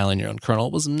custom compiling your own kernel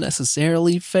was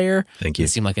necessarily fair. Thank you. It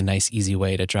seemed like a nice, easy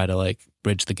way to try to like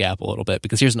bridge the gap a little bit,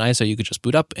 because here's an ISO you could just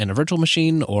boot up in a virtual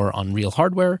machine or on real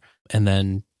hardware, and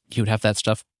then you would have that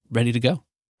stuff ready to go.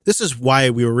 This is why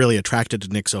we were really attracted to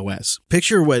NixOS.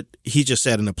 Picture what he just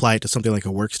said and apply it to something like a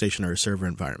workstation or a server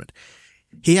environment.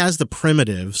 He has the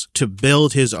primitives to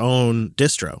build his own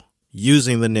distro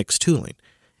using the Nix tooling.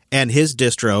 And his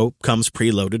distro comes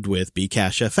preloaded with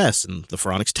Bcachefs and the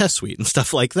Phoronix test suite and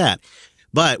stuff like that.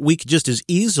 But we could just as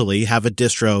easily have a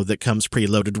distro that comes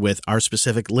preloaded with our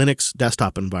specific Linux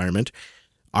desktop environment,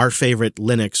 our favorite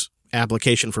Linux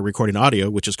application for recording audio,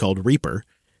 which is called Reaper,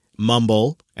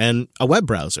 Mumble, and a web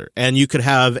browser. And you could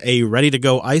have a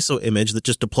ready-to-go ISO image that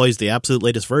just deploys the absolute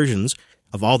latest versions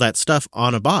of all that stuff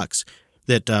on a box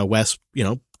that Wes,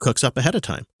 cooks up ahead of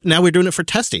time. Now we're doing it for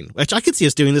testing, which I could see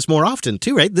us doing this more often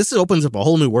too, right? This opens up a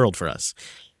whole new world for us.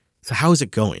 So how is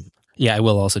it going? Yeah, I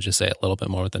will also just say a little bit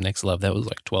more with the Nix Love. That was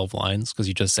like 12 lines, because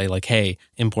you just say like, hey,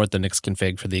 import the Nix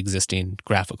config for the existing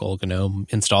graphical GNOME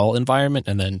install environment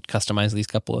and then customize these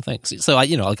couple of things. So I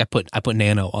put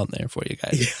Nano on there for you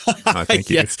guys.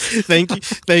 Thank you. Yes.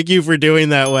 Thank you for doing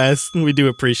that, Wes. We do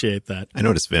appreciate that. I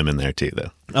noticed Vim in there too,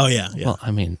 though. Oh, yeah. Well,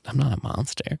 I mean, I'm not a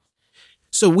monster.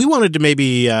 So we wanted to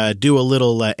maybe do a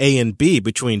little A and B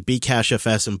between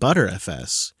Bcachefs and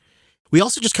Btrfs. We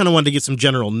also just kind of wanted to get some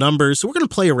general numbers. So we're going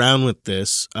to play around with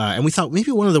this. And we thought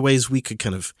maybe one of the ways we could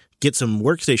kind of get some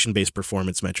workstation-based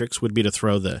performance metrics would be to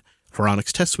throw the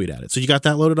Phoronix test suite at it. So you got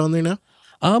that loaded on there now?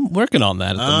 I'm working on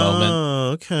that at the moment.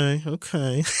 Oh,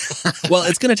 okay. Well,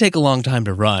 it's going to take a long time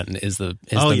to run is the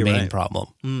main right. problem.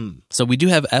 Mm. So we do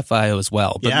have FIO as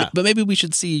well. But, but maybe we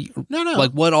should see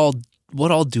like what all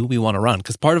do we want to run?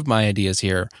 Because part of my ideas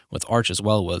here with Arch as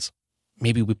well was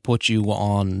maybe we put you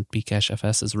on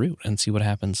Bcachefs's root and see what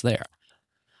happens there.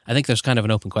 I think there's kind of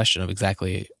an open question of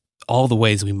exactly all the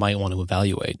ways we might want to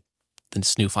evaluate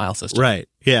this new file system. Right.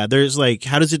 Yeah. There's like,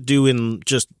 how does it do in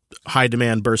just high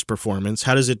demand burst performance?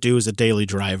 How does it do as a daily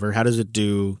driver? How does it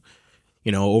do,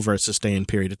 over a sustained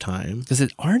period of time? Because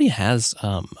it already has,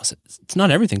 it's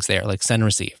not everything's there, like send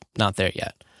receive, not there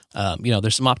yet.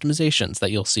 There's some optimizations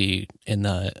that you'll see in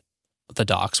the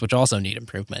docs, which also need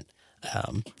improvement,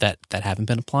 that haven't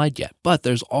been applied yet. But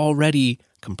there's already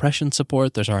compression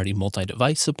support. There's already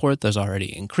multi-device support. There's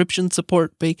already encryption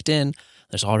support baked in.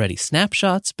 There's already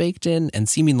snapshots baked in, and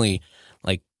seemingly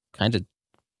like kind of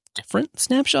different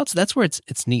snapshots. That's where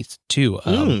it's neat too.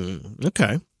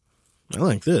 Okay. I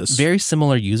like this. Very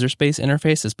similar user space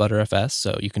interface as Btrfs.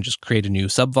 So you can just create a new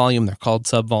subvolume. They're called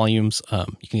subvolumes.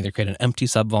 You can either create an empty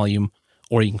subvolume,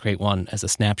 or you can create one as a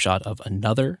snapshot of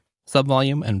another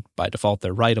subvolume. And by default,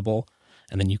 they're writable.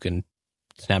 And then you can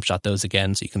snapshot those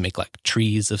again. So you can make like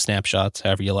trees of snapshots,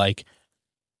 however you like.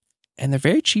 And they're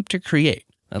very cheap to create.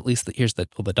 At least here's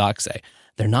what the docs say.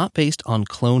 They're not based on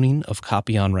cloning of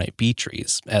copy on write B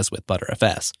trees, as with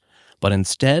Btrfs, but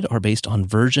instead are based on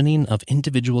versioning of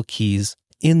individual keys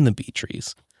in the B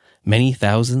trees. Many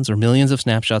thousands or millions of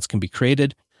snapshots can be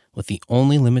created, with the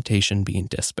only limitation being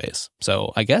disk space.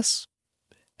 So I guess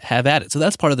have at it. So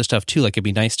that's part of the stuff too. Like it'd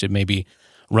be nice to maybe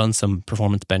run some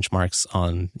performance benchmarks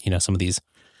on, some of these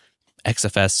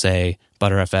XFS, say,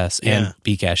 Btrfs and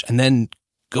Bcache, and then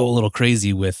go a little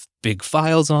crazy with big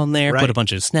files on there, put a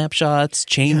bunch of snapshots,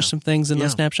 change some things in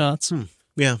those snapshots.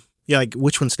 Yeah. Yeah, like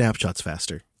which one snapshots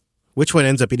faster? Which one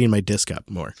ends up eating my disk up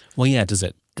more? Well, yeah, do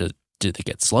they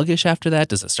get sluggish after that?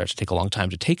 Does it start to take a long time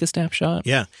to take a snapshot?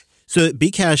 Yeah. So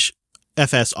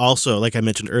Bcachefs also, like I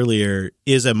mentioned earlier,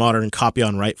 is a modern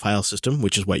copy-on-write file system,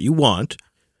 which is what you want.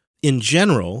 In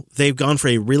general, they've gone for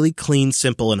a really clean,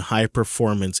 simple, and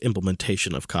high-performance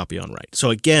implementation of copy-on-write.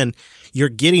 So again, you're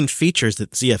getting features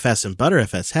that ZFS and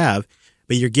Btrfs have,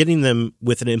 but you're getting them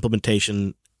with an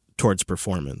implementation towards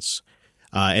performance.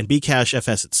 And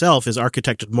Bcachefs itself is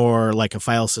architected more like a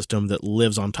file system that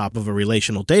lives on top of a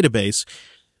relational database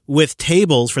with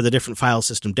tables for the different file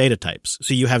system data types.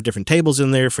 So you have different tables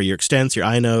in there for your extents, your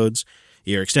inodes,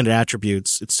 your extended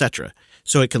attributes, etc.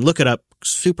 So it can look it up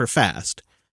super fast.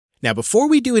 Now, before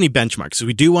we do any benchmarks,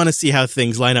 we do want to see how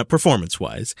things line up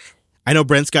performance-wise. I know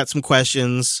Brent's got some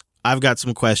questions. I've got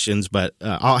some questions, but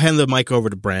I'll hand the mic over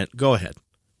to Brent. Go ahead.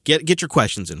 Get your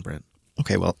questions in, Brent.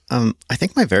 Okay, well, I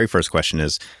think my very first question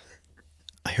is,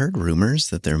 I heard rumors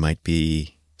that there might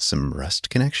be some Rust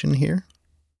connection here.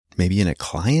 Maybe in a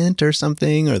client or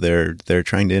something, or they're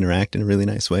trying to interact in a really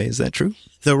nice way. Is that true?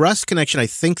 The Rust connection I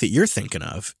think that you're thinking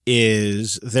of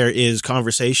is there is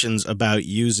conversations about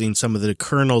using some of the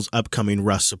kernel's upcoming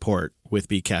Rust support with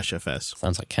Bcachefs.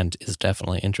 Sounds like Kent is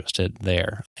definitely interested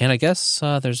there. And I guess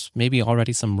there's maybe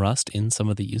already some Rust in some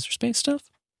of the user space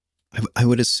stuff? I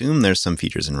would assume there's some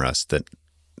features in Rust that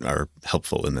are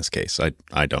helpful in this case.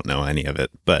 I don't know any of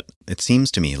it, but it seems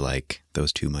to me like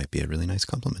those two might be a really nice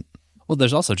complement. Well,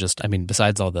 there's also just,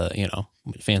 besides all the,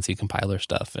 fancy compiler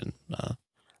stuff and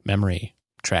memory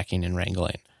tracking and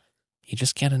wrangling, you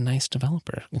just get a nice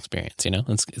developer experience,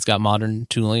 It's got modern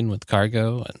tooling with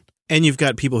Cargo. And you've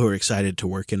got people who are excited to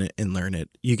work in it and learn it.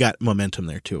 You got momentum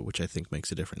there too, which I think makes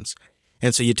a difference.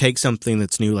 And so you take something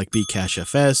that's new like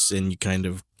Bcachefs and you kind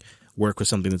of work with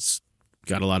something that's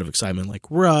got a lot of excitement like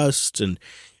Rust, and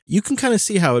you can kind of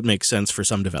see how it makes sense for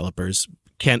some developers.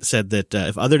 Kent said that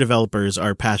if other developers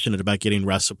are passionate about getting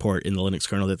Rust support in the Linux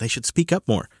kernel, that they should speak up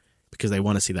more because they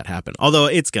want to see that happen. Although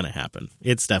it's going to happen.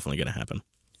 It's definitely going to happen.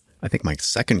 I think my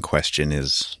second question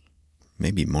is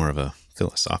maybe more of a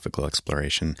philosophical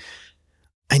exploration.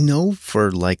 I know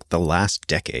for like the last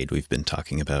decade, we've been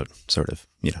talking about sort of,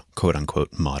 quote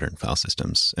unquote, modern file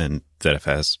systems, and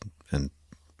ZFS and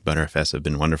Btrfs have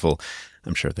been wonderful.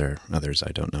 I'm sure there are others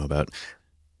I don't know about.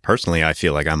 Personally, I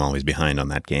feel like I'm always behind on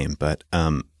that game, but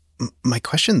my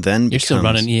question then becomes... You're still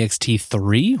running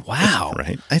ext3? Wow.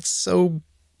 Right. It's so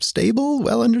stable,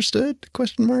 well understood, ?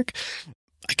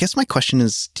 I guess my question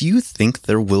is, do you think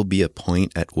there will be a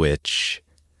point at which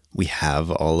we have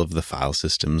all of the file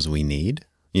systems we need?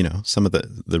 Some of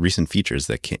the recent features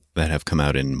that have come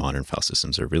out in modern file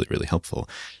systems are really, really helpful.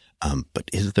 But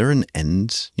is there an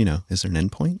end, is there an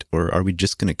end point? Or are we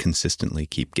just going to consistently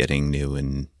keep getting newer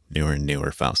and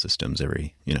newer file systems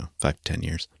every, 5 to 10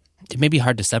 years? It may be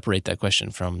hard to separate that question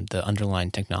from the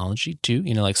underlying technology too.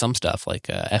 Like some stuff like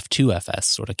F2FS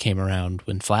sort of came around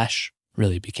when Flash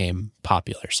really became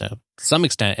popular. So to some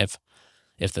extent,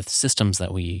 if the systems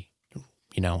that we,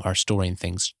 are storing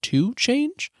things to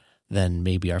change, then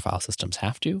maybe our file systems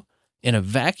have to. In a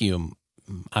vacuum,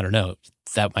 I don't know,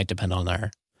 that might depend on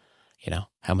our,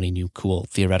 how many new cool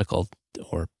theoretical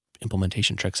or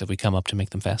implementation tricks have we come up to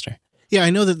make them faster. Yeah, I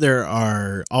know that there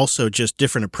are also just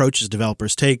different approaches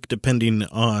developers take depending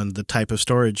on the type of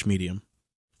storage medium.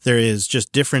 There is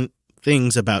just different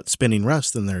things about spinning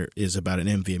Rust than there is about an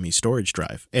NVMe storage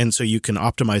drive. And so you can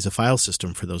optimize a file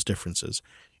system for those differences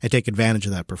and take advantage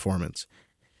of that performance.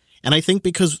 And I think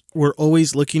because we're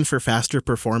always looking for faster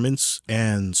performance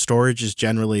and storage is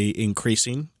generally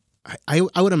increasing, I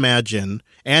would imagine,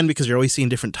 and because you're always seeing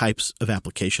different types of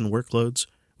application workloads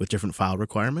with different file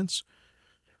requirements,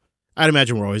 I'd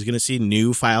imagine we're always going to see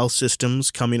new file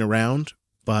systems coming around,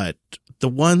 but the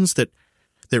ones that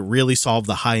really solve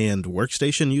the high-end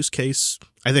workstation use case,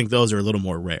 I think those are a little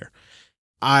more rare.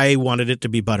 I wanted it to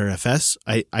be Btrfs.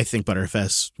 I think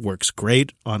Btrfs works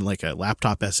great on like a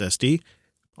laptop SSD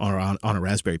or on a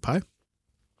Raspberry Pi,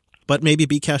 but maybe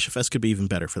Bcachefs could be even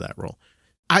better for that role.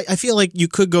 I feel like you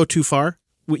could go too far.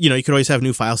 You could always have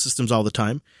new file systems all the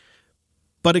time,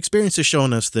 but experience has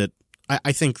shown us that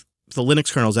I think the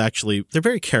Linux kernels they're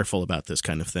very careful about this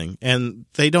kind of thing, and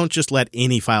they don't just let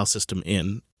any file system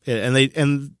in.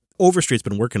 And Overstreet's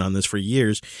been working on this for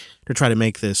years to try to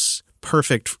make this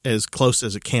perfect as close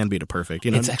as it can be to perfect.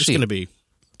 It's actually going to be.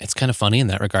 It's kind of funny in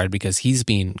that regard because he's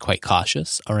being quite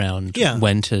cautious around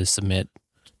when to submit.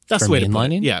 That's the way to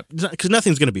put it. Yeah, because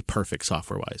nothing's going to be perfect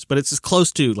software-wise, but it's as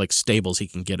close to like stable as he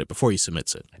can get it before he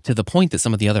submits it. To the point that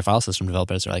some of the other file system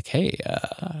developers are like, "Hey,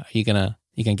 are you gonna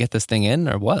get this thing in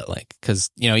or what?" Like,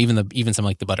 because even some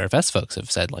like the Btrfs folks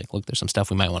have said like, "Look, there's some stuff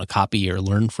we might want to copy or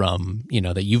learn from,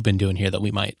 that you've been doing here that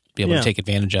we might be able to take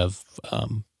advantage of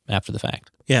after the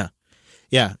fact."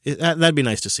 Yeah, that'd be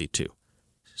nice to see too.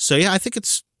 So yeah, I think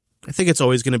it's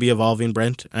always going to be evolving,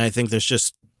 Brent. And I think there's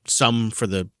just some for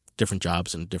the different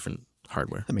jobs and different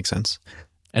hardware. That makes sense.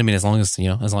 I mean, as long as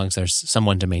there's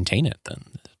someone to maintain it, then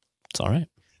it's all right.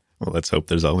 Well, let's hope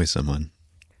there's always someone.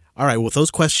 All right, with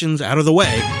those questions out of the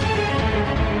way,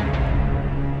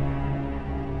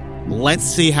 let's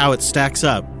see how it stacks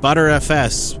up.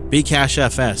 Btrfs,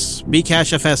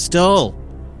 Bcachefs still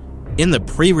in the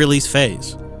pre-release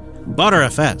phase.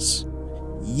 Btrfs,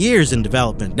 years in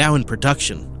development, now in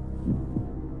production.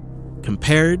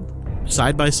 Compared,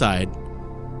 side by side,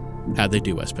 how'd they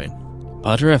do, Wes Payne?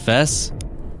 Btrfs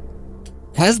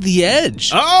has the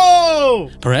edge.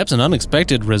 Oh! Perhaps an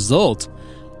unexpected result.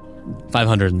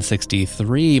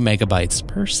 563 megabytes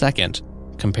per second,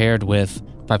 compared with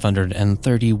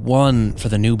 531 for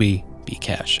the newbie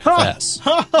Bcache FS.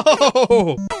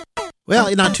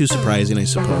 Well, not too surprising, I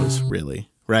suppose, really,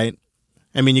 right?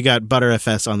 I mean, you got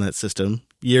ButterFS on that system,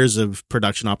 years of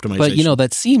production optimization. But, you know,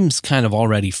 that seems kind of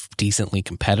already decently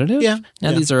competitive. Yeah.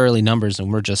 Now, these are early numbers,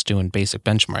 and we're just doing basic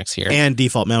benchmarks here. And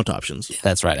default mount options.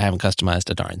 That's right. I haven't customized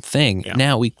a darn thing. Yeah.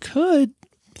 Now, we could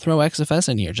throw XFS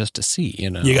in here just to see, you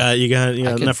know. You got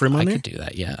enough room on I there? could do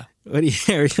that, yeah. What do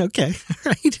you, okay,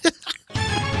 all right.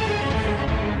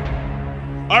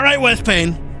 All right, Wes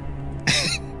Payne.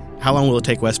 How long will it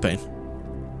take Wes Payne?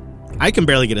 I can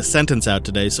barely get a sentence out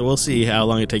today, so we'll see how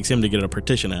long it takes him to get a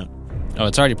partition out. Oh,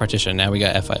 it's already partitioned. Now we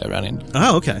got FIO running.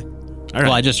 Oh, okay. All right.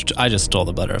 Well, I just stole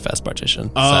the ButterFS partition.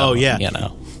 Oh, so, yeah.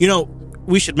 You know,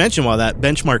 we should mention while that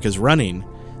benchmark is running,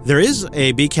 there is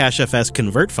a Bcache FS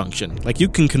convert function. Like, you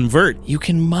can convert. You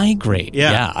can migrate.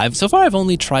 Yeah. So far, I've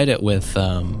only tried it with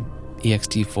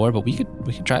ext4, but we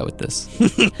could try it with this.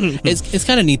 It's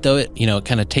kind of neat though. It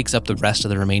kind of takes up the rest of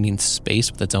the remaining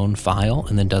space with its own file,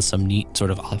 and then does some neat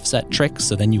sort of offset tricks.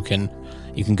 So then you can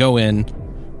go in,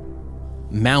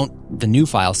 mount the new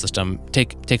file system,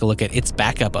 take a look at its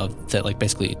backup of that, like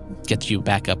basically gets you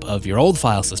backup of your old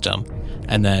file system,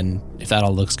 and then if that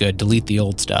all looks good, delete the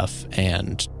old stuff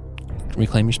and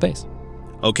reclaim your space.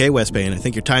 Okay, Wes Payne, I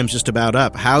think your time's just about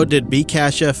up. How did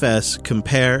Bcache FS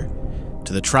compare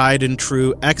to the tried and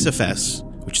true XFS,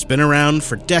 which has been around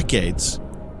for decades,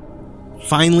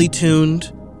 finely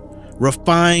tuned,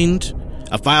 refined,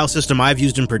 a file system I've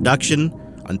used in production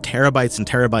on terabytes and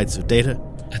terabytes of data?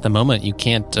 At the moment, you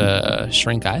can't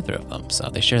shrink either of them, so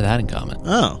they share that in common.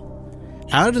 Oh.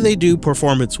 How do they do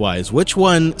performance-wise? Which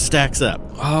one stacks up?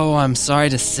 Oh, I'm sorry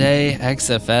to say,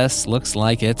 XFS looks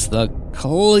like it's the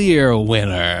clear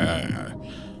winner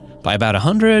by about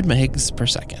 100 megs per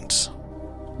second.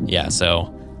 Yeah, so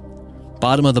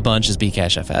bottom of the bunch is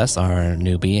Bcache FS, our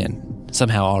newbie and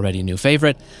somehow already new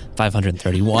favorite,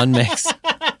 531 megs.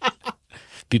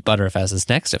 ButterFS is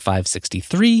next at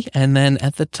 563, and then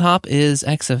at the top is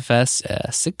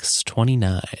XFS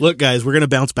 629. Look, guys, we're going to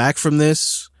bounce back from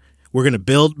this. We're going to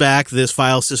build back this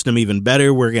file system even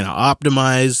better. We're going to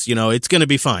optimize. It's going to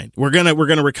be fine. We're going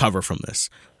to recover from this.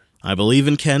 I believe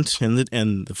in Kent and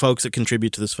the folks that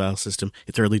contribute to this file system.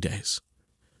 It's early days.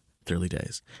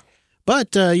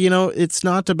 But, it's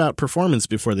not about performance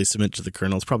before they submit to the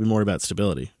kernel. It's probably more about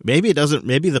stability. Maybe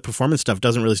the performance stuff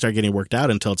doesn't really start getting worked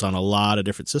out until it's on a lot of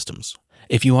different systems.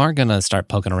 If you are going to start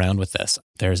poking around with this,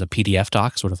 there's a PDF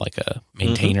doc, sort of like a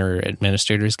maintainer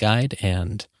administrator's guide,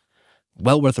 and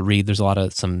well worth a read. There's a lot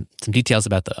of some details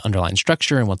about the underlying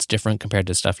structure and what's different compared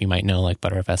to stuff you might know like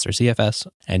ButterFS or CFS.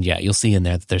 And yeah, you'll see in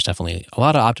there that there's definitely a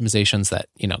lot of optimizations that,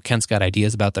 Kent's got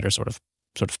ideas about that are sort of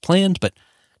planned, but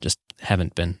just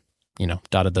haven't been,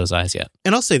 dotted those I's yet.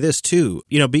 And I'll say this too,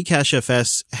 Bcache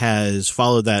FS has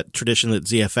followed that tradition that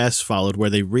ZFS followed, where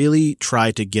they really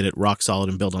try to get it rock solid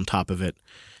and build on top of it,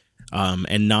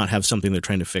 and not have something they're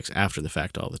trying to fix after the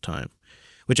fact all the time,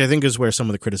 which I think is where some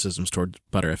of the criticisms toward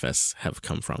ButterFS have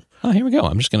come from. Oh, here we go.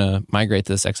 I'm just going to migrate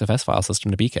this XFS file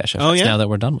system to Bcache FS now that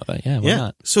we're done with it. Yeah, why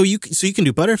not? So you can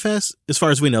do ButterFS, as far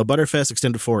as we know, ButterFS,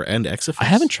 Extended 4, and XFS? I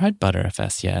haven't tried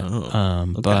ButterFS yet,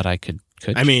 okay. But I could.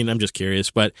 I mean, I'm just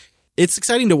curious, but it's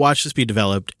exciting to watch this be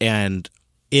developed, and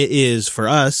it is, for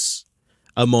us,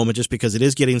 a moment just because it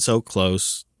is getting so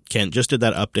close. Kent just did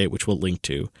that update, which we'll link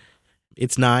to.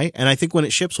 It's nigh, and I think when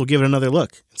it ships, we'll give it another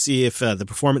look. See if the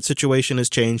performance situation has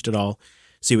changed at all,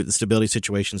 see what the stability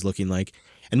situation is looking like,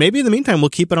 and maybe in the meantime,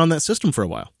 we'll keep it on that system for a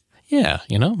while. Yeah,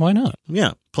 why not?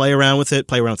 Yeah, play around with it,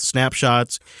 play around with the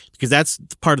snapshots, because that's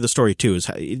part of the story too, is,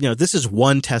 this is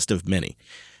one test of many.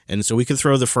 And so we could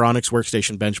throw the Phoronix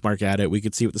workstation benchmark at it. We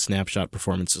could see what the snapshot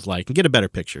performance is like and get a better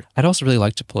picture. I'd also really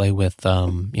like to play with,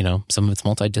 some of its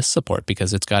multi-disk support,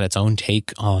 because it's got its own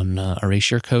take on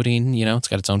erasure coding. It's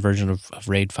got its own version of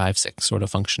RAID 5.6 sort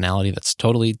of functionality that's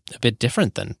totally a bit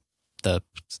different than the,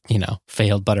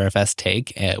 failed ButterFS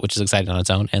take, which is exciting on its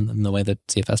own, and then the way that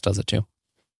CFS does it too.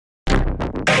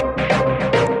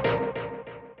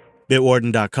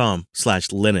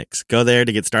 Bitwarden.com/Linux. Go there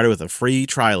to get started with a free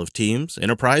trial of Teams,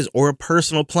 Enterprise, or a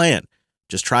personal plan.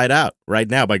 Just try it out right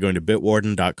now by going to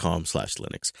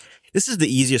bitwarden.com/Linux. This is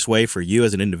the easiest way for you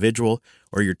as an individual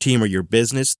or your team or your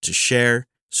business to share,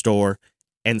 store,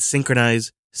 and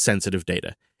synchronize sensitive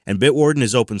data. And Bitwarden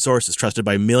is open source. It's trusted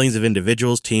by millions of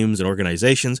individuals, teams, and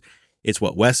organizations. It's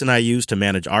what Wes and I use to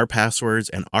manage our passwords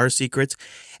and our secrets.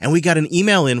 And we got an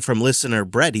email in from listener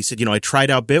Brett. He said, I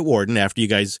tried out Bitwarden after you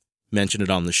guys mentioned it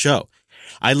on the show.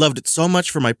 I loved it so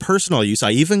much for my personal use.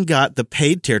 I even got the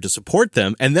paid tier to support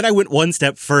them. And then I went one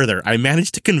step further. I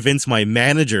managed to convince my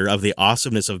manager of the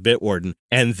awesomeness of Bitwarden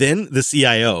and then the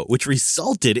CIO, which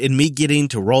resulted in me getting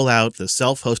to roll out the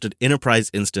self-hosted enterprise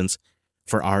instance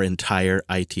for our entire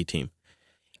IT team.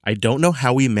 I don't know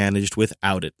how we managed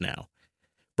without it now.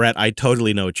 Brett, I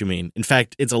totally know what you mean. In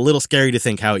fact, it's a little scary to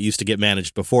think how it used to get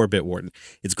managed before Bitwarden.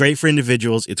 It's great for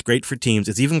individuals. It's great for teams.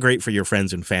 It's even great for your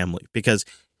friends and family because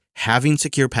having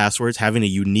secure passwords, having a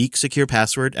unique secure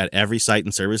password at every site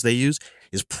and service they use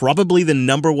is probably the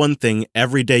number one thing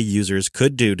everyday users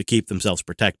could do to keep themselves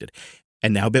protected.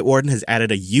 And now Bitwarden has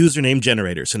added a username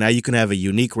generator. So now you can have a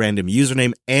unique random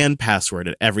username and password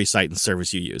at every site and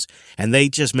service you use. And they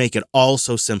just make it all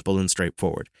so simple and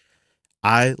straightforward.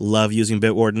 I love using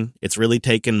Bitwarden. It's really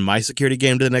taken my security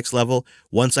game to the next level.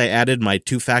 Once I added my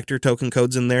 2-factor token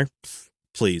codes in there,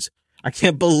 please. I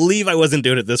can't believe I wasn't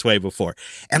doing it this way before.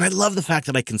 And I love the fact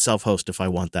that I can self-host if I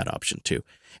want that option too.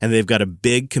 And they've got a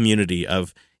big community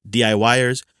of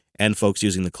DIYers and folks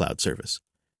using the cloud service.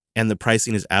 And the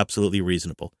pricing is absolutely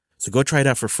reasonable. So go try it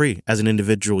out for free as an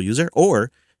individual user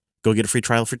or go get a free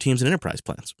trial for teams and enterprise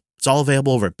plans. It's all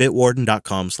available over at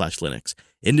bitwarden.com/Linux.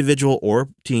 Individual or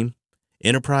team,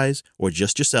 enterprise, or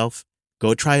just yourself,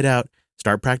 go try it out,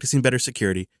 start practicing better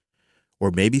security,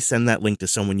 or maybe send that link to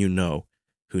someone you know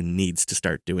who needs to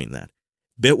start doing that.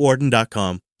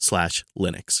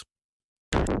 bitwarden.com/Linux.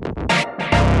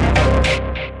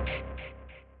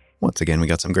 Once again, we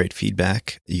got some great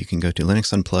feedback. You can go to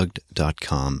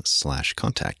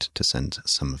linuxunplugged.com/contact to send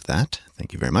some of that.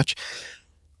 Thank you very much.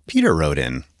 Peter wrote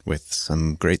in with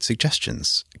some great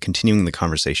suggestions, continuing the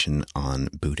conversation on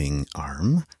booting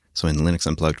ARM. So in Linux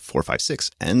Unplugged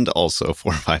 456 and also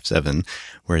 457,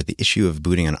 where the issue of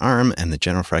booting on ARM and the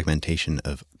general fragmentation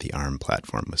of the ARM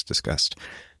platform was discussed.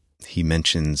 He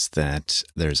mentions that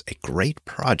there's a great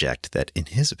project that, in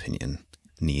his opinion,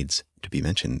 needs to be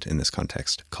mentioned in this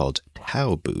context called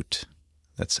Tauboot.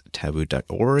 That's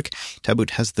tauboot.org. Tauboot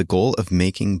has the goal of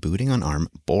making booting on ARM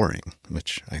boring,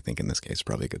 which I think in this case is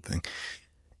probably a good thing.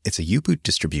 It's a U-boot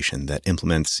distribution that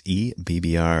implements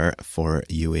eBBR for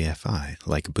UEFI,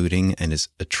 like booting, and is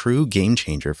a true game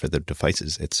changer for the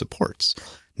devices it supports,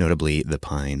 notably the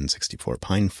Pine 64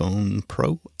 PinePhone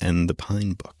Pro and the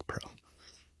Pinebook Pro.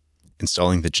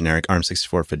 Installing the generic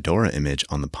ARM64 Fedora image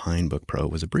on the Pinebook Pro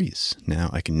was a breeze.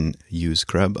 Now I can use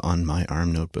Grub on my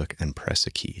ARM notebook and press a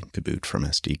key to boot from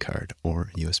SD card or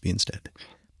USB instead.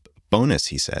 Bonus,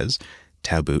 he says,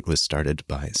 Tauboot was started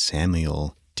by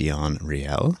Samuel Dion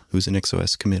Riel, who's a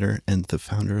NixOS committer and the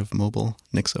founder of mobile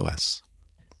NixOS.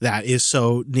 That is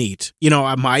so neat. You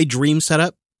know, my dream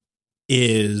setup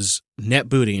is net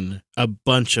booting a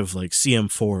bunch of like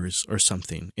CM4s or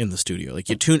something in the studio. Like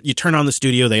you turn on the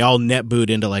studio, they all net boot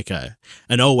into like an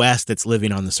OS that's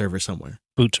living on the server somewhere.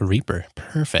 Boot to Reaper.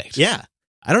 Perfect. Yeah.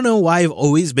 I don't know why I've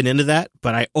always been into that,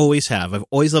 but I always have. I've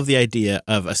always loved the idea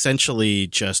of essentially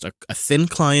just a thin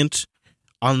client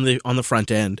on the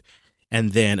front end,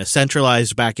 and then a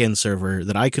centralized back-end server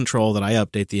that I control, that I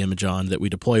update the image on, that we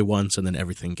deploy once, and then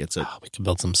everything gets it. Oh, we could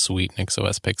build some sweet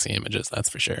NixOS Pixie images, that's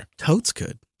for sure. Totes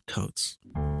could. Totes.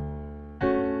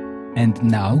 And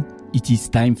now, it is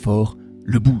time for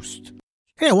Le Boost.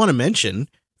 Hey, I want to mention,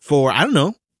 for, I don't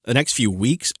know, the next few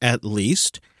weeks at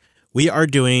least, we are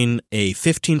doing a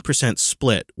 15%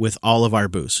 split with all of our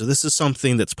boosts. So this is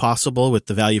something that's possible with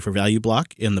the Value for Value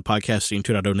block in the Podcasting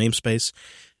 2.0 namespace.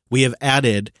 We have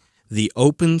added the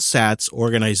OpenSats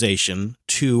organization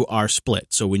to our split.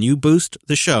 So when you boost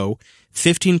the show,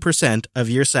 15% of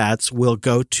your sats will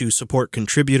go to support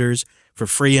contributors for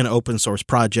free and open source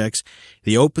projects.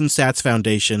 The OpenSats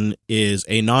Foundation is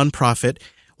a nonprofit.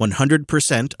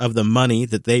 100% of the money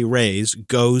that they raise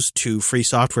goes to free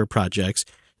software projects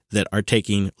that are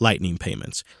taking Lightning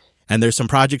payments. And there's some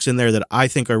projects in there that I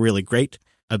think are really great.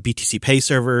 A BTC Pay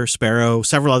server, Sparrow,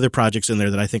 several other projects in there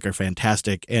that I think are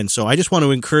fantastic. And so I just want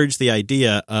to encourage the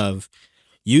idea of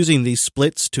using these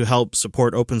splits to help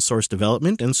support open source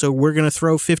development. And so we're going to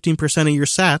throw 15% of your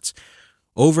sats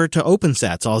over to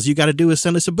OpenSats. All you got to do is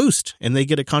send us a boost and they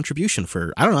get a contribution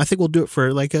for, I don't know, I think we'll do it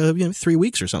for like 3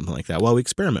 weeks or something like that while we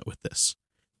experiment with this.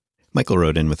 Michael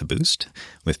wrote in with a boost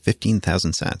with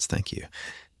 15,000 sats. Thank you.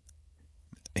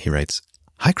 He writes,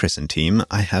 "Hi, Chris and team.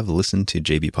 I have listened to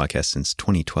JB Podcast since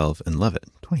 2012 and love it."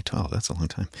 2012, that's a long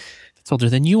time. It's older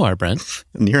than you are, Brent.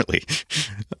 Nearly.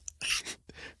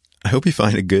 I hope you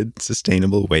find a good,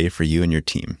 sustainable way for you and your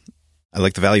team. I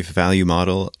like the value for value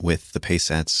model with the pay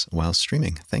sats while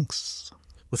streaming. Thanks.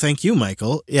 Well, thank you,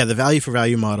 Michael. Yeah, the value for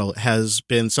value model has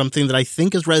been something that I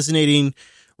think is resonating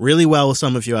really well with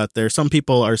some of you out there. Some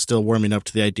people are still warming up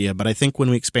to the idea, but I think when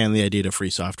we expand the idea to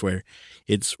free software,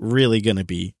 it's really going to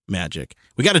be magic.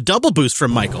 We got a double boost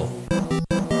from Michael.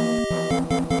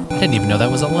 I didn't even know that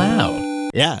was allowed.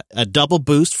 Yeah, a double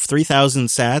boost, 3,000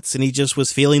 sats, and he just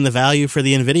was feeling the value for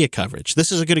the NVIDIA coverage.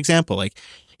 This is a good example. Like,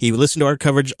 he listened to our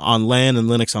coverage on LAN and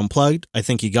Linux Unplugged. I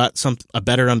think he got a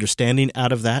better understanding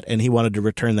out of that, and he wanted to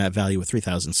return that value with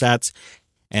 3,000 sats.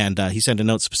 And he sent a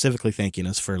note specifically thanking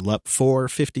us for LUP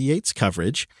 458's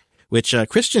coverage, which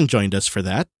Christian joined us for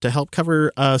that to help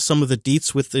cover some of the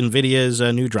deets with NVIDIA's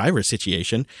new driver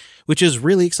situation, which is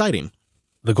really exciting.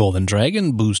 The Golden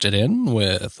Dragon boosted in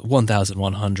with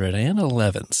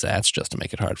 1,111 sats just to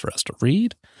make it hard for us to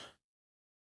read.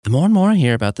 The more and more I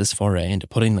hear about this foray into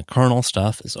putting the kernel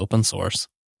stuff as open source,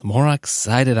 the more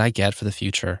excited I get for the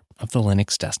future of the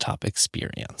Linux desktop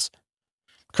experience.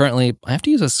 Currently, I have to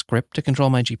use a script to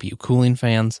control my GPU cooling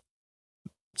fans.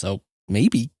 So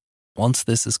maybe, once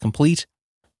this is complete,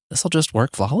 this will just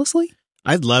work flawlessly?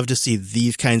 I'd love to see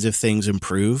these kinds of things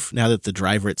improve now that the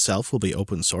driver itself will be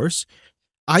open source.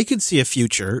 I could see a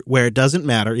future where it doesn't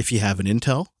matter if you have an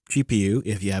Intel GPU,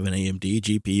 if you have an AMD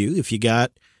GPU, if you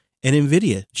got an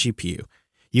NVIDIA GPU.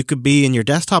 You could be in your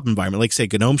desktop environment, like say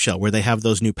GNOME Shell, where they have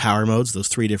those new power modes, those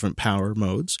 3 different power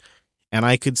modes. And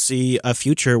I could see a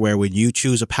future where when you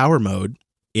choose a power mode,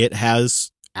 it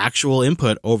has actual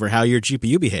input over how your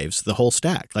GPU behaves, the whole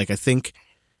stack. Like I think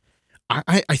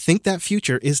that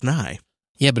future is nigh.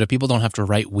 Yeah, but if people don't have to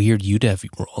write weird UDEV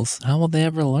rules, how will they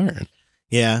ever learn?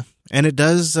 Yeah, and it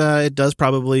does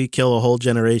probably kill a whole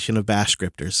generation of bash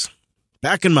scripters.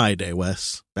 Back in my day,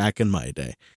 Wes. Back in my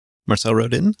day. Marcel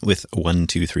wrote in with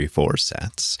 1234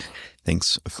 sats.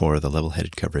 Thanks for the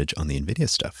level-headed coverage on the NVIDIA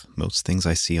stuff. Most things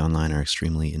I see online are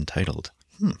extremely entitled.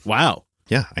 Wow.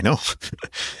 Yeah, I know.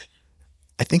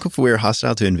 I think if we're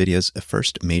hostile to NVIDIA's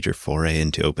first major foray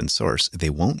into open source,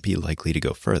 they won't be likely to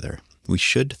go further. We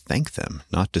should thank them,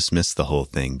 not dismiss the whole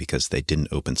thing because they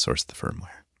didn't open source the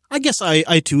firmware. I guess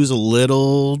I too was a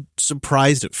little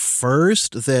surprised at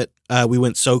first that we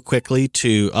went so quickly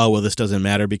to, this doesn't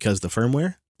matter because the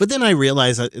firmware. But then I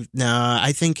realized that,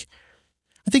 I think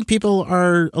people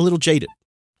are a little jaded.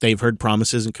 They've heard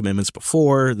promises and commitments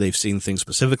before. They've seen things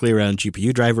specifically around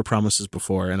GPU driver promises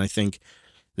before. And I think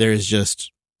there is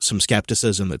just some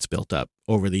skepticism that's built up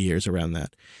over the years around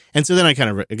that. And so then I kind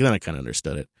of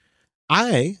understood it.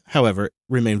 I, however,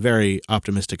 remain very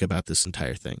optimistic about this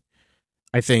entire thing.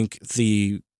 I think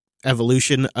the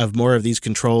evolution of more of these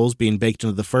controls being baked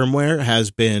into the firmware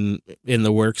has been in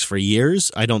the works for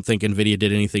years. I don't think NVIDIA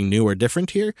did anything new or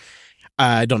different here.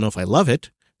 I don't know if I love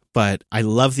it, but I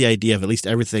love the idea of at least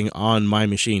everything on my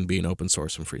machine being open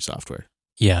source and free software.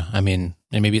 Yeah, I mean,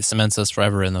 and maybe it cements us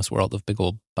forever in this world of big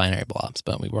old binary blobs,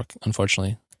 but we work,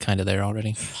 unfortunately, kind of there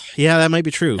already. Yeah, that might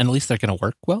be true. And at least they're going to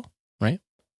work well, right?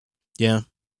 Yeah.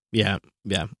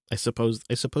 I suppose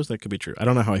that could be true. I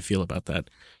don't know how I feel about that.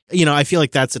 I feel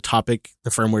like that's a topic, the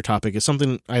firmware topic is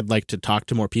something I'd like to talk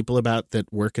to more people about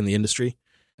that work in the industry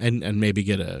and maybe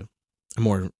get a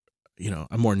more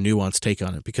nuanced take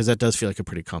on it, because that does feel like a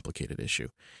pretty complicated issue.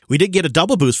 We did get a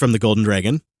double boost from the Golden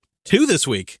Dragon, 2 this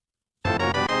week.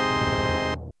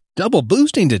 Double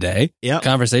boosting today. Yeah.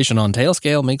 Conversation on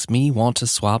Tailscale makes me want to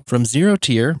swap from 0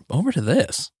 tier over to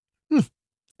this.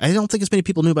 I don't think as many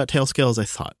people knew about Tailscale as I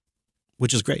thought,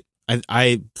 which is great.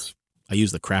 I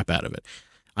use the crap out of it.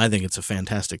 I think it's a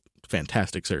fantastic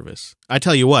service. I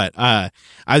tell you what, I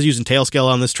was using Tailscale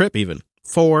on this trip even,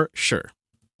 for sure.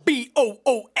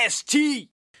 BOOST!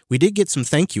 We did get some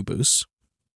thank you boosts.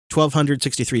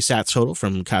 1,263 sats total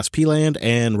from Caspiland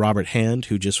and Robert Hand,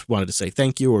 who just wanted to say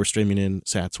thank you or streaming in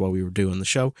sats while we were doing the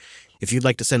show. If you'd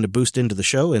like to send a boost into the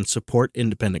show and support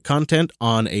independent content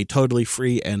on a totally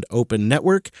free and open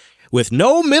network with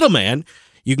no middleman,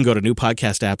 you can go to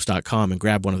newpodcastapps.com and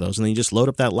grab one of those, and then you just load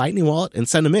up that Lightning wallet and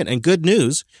send them in. And good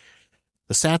news,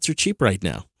 the sats are cheap right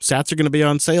now. Sats are going to be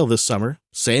on sale this summer.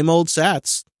 Same old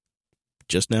sats,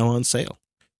 just now on sale.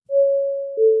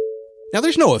 Now,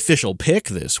 there's no official pick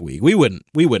this week. We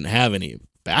wouldn't have any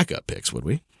backup picks, would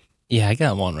we? Yeah, I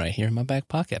got one right here in my back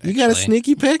pocket. Actually. You got a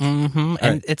sneaky pick? Mm-hmm.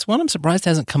 And it's one I'm surprised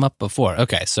hasn't come up before.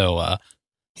 Okay, so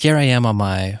here I am on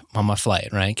my flight,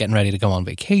 right? Getting ready to go on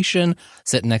vacation,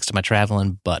 sitting next to my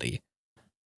traveling buddy.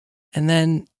 And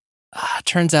then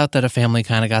turns out that a family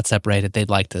kind of got separated. They'd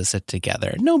like to sit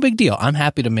together. No big deal. I'm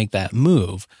happy to make that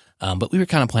move. But we were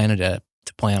kind of planning to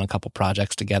plan a couple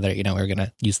projects together. We were going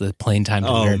to use the plane time to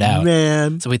nerd out.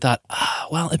 Man. So we thought,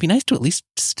 it'd be nice to at least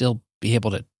still be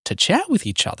able to chat with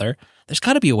each other. There's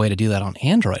got to be a way to do that on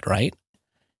Android, right?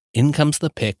 In comes the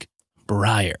pick,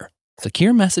 Briar.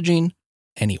 Secure messaging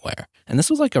anywhere. And this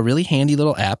was like a really handy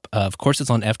little app. Of course, it's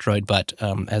on F-Droid, but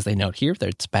as they note here,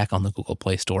 it's back on the Google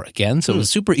Play Store again. So it was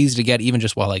super easy to get, even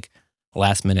just while like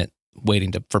last minute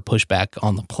waiting for pushback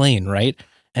on the plane, right?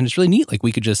 And it's really neat. Like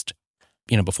we could just,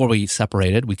 before we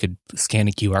separated, we could scan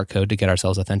a QR code to get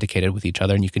ourselves authenticated with each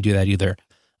other. And you can do that either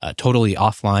totally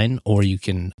offline, or you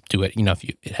can do it,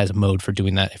 it has a mode for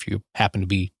doing that if you happen to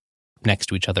be next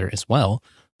to each other as well.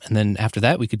 And then after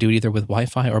that, we could do it either with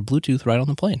Wi-Fi or Bluetooth right on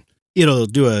the plane. It'll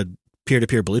do a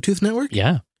peer-to-peer Bluetooth network?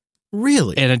 Yeah.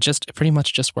 Really? And it pretty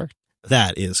much just worked.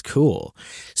 That is cool.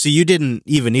 So you didn't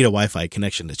even need a Wi-Fi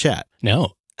connection to chat?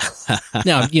 No.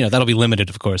 Now, that'll be limited,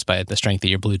 of course, by the strength of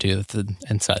your Bluetooth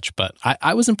and such. But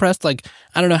I was impressed. Like,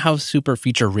 I don't know how super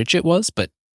feature-rich it was,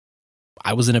 but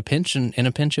I was in a pinch, and in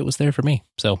a pinch, it was there for me.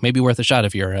 So maybe worth a shot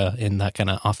if you're in that kind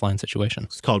of offline situation.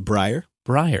 It's called Briar.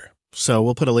 Briar. So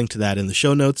we'll put a link to that in the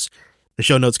show notes. The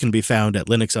show notes can be found at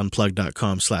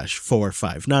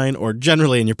linuxunplugged.com/459, or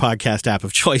generally in your podcast app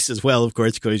of choice as well. Of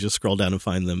course, you can always just scroll down and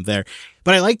find them there.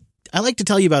 But I like to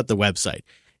tell you about the website,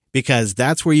 because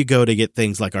that's where you go to get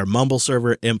things like our Mumble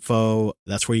server info.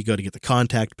 That's where you go to get the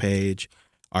contact page,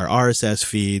 our RSS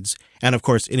feeds, and of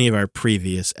course, any of our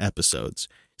previous episodes.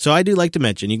 So I do like to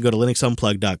mention, you can go to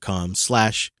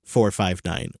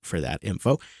linuxunplugged.com/459 for that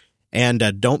info. And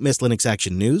don't miss Linux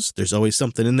Action News. There's always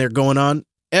something in there going on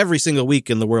every single week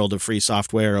in the world of free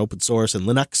software, open source, and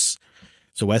Linux.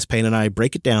 So Wes Payne and I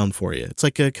break it down for you. It's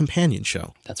like a companion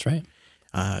show. That's right.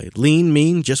 Lean,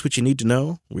 mean, just what you need to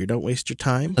know. We don't waste your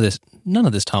time. None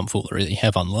of this tomfoolery that you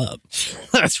have on Lub.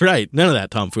 That's right. None of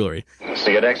that tomfoolery.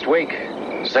 See you next week.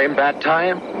 Same bat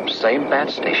time, same bat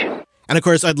station. And of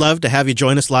course, I'd love to have you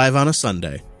join us live on a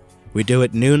Sunday. We do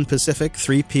it noon Pacific,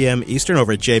 3 p.m. Eastern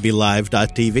over at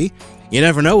jblive.tv. You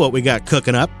never know what we got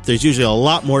cooking up. There's usually a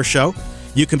lot more show.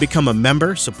 You can become a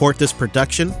member, support this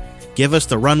production, give us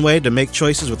the runway to make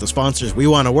choices with the sponsors we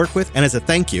want to work with. And as a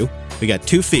thank you, we got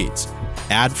 2 feeds,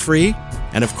 ad-free,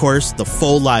 and of course, the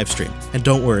full live stream. And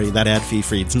don't worry, that ad-free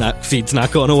feed's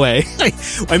not going away.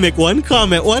 I make one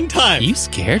comment one time. You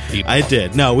scared people. I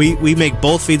did. No, we make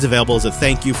both feeds available as a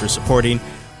thank you for supporting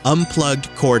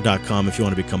UnpluggedCore.com if you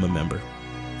want to become a member.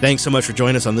 Thanks so much for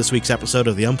joining us on this week's episode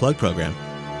of the Unplugged program.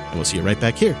 And we'll see you right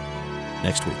back here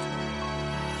next week.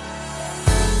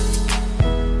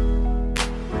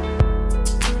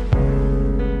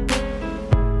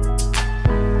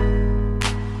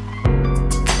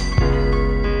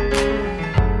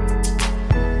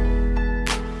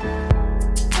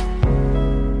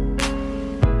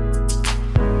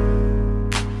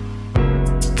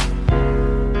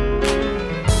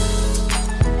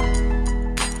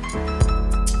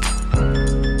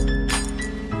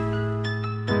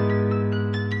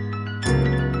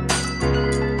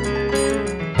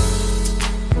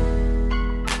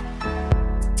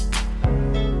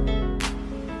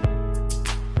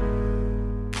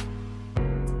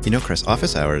 Chris,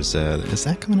 office hours, is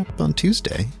that coming up on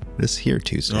Tuesday? This here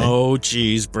Tuesday. Oh,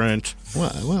 geez, Brent.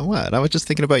 What? I was just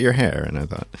thinking about your hair, and I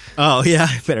thought... Oh, yeah,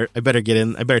 I better get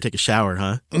in. I better take a shower,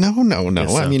 huh? No.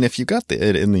 So. I mean, if you got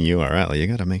it in the URL, you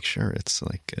got to make sure it's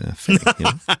like fitting, you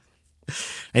know?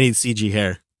 I need CG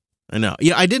hair. I know.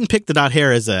 Yeah, I didn't pick the dot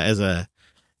hair as like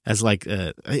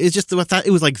it's just what that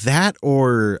it was like that,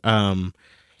 or I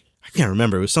can't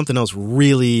remember. It was something else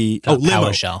really. Limo.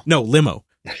 PowerShell. No, limo.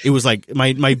 It was like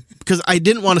my because I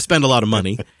didn't want to spend a lot of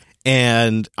money,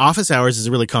 and office hours is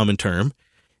a really common term.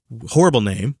 Horrible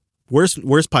name. Worst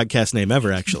podcast name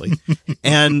ever, actually.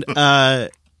 And I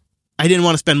didn't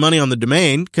want to spend money on the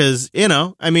domain because,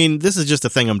 this is just a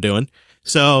thing I'm doing.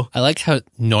 So I like how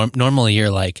normally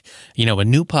you're like, a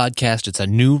new podcast, it's a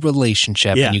new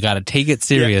relationship, and you got to take it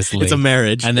seriously. Yeah, it's a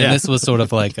marriage. And then this was sort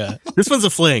of like this one's a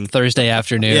fling. Thursday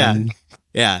afternoon.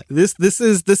 Yeah. This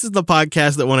is the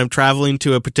podcast that when I'm traveling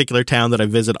to a particular town that I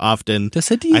visit often, Does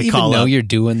Hadi even know you're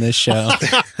doing this show?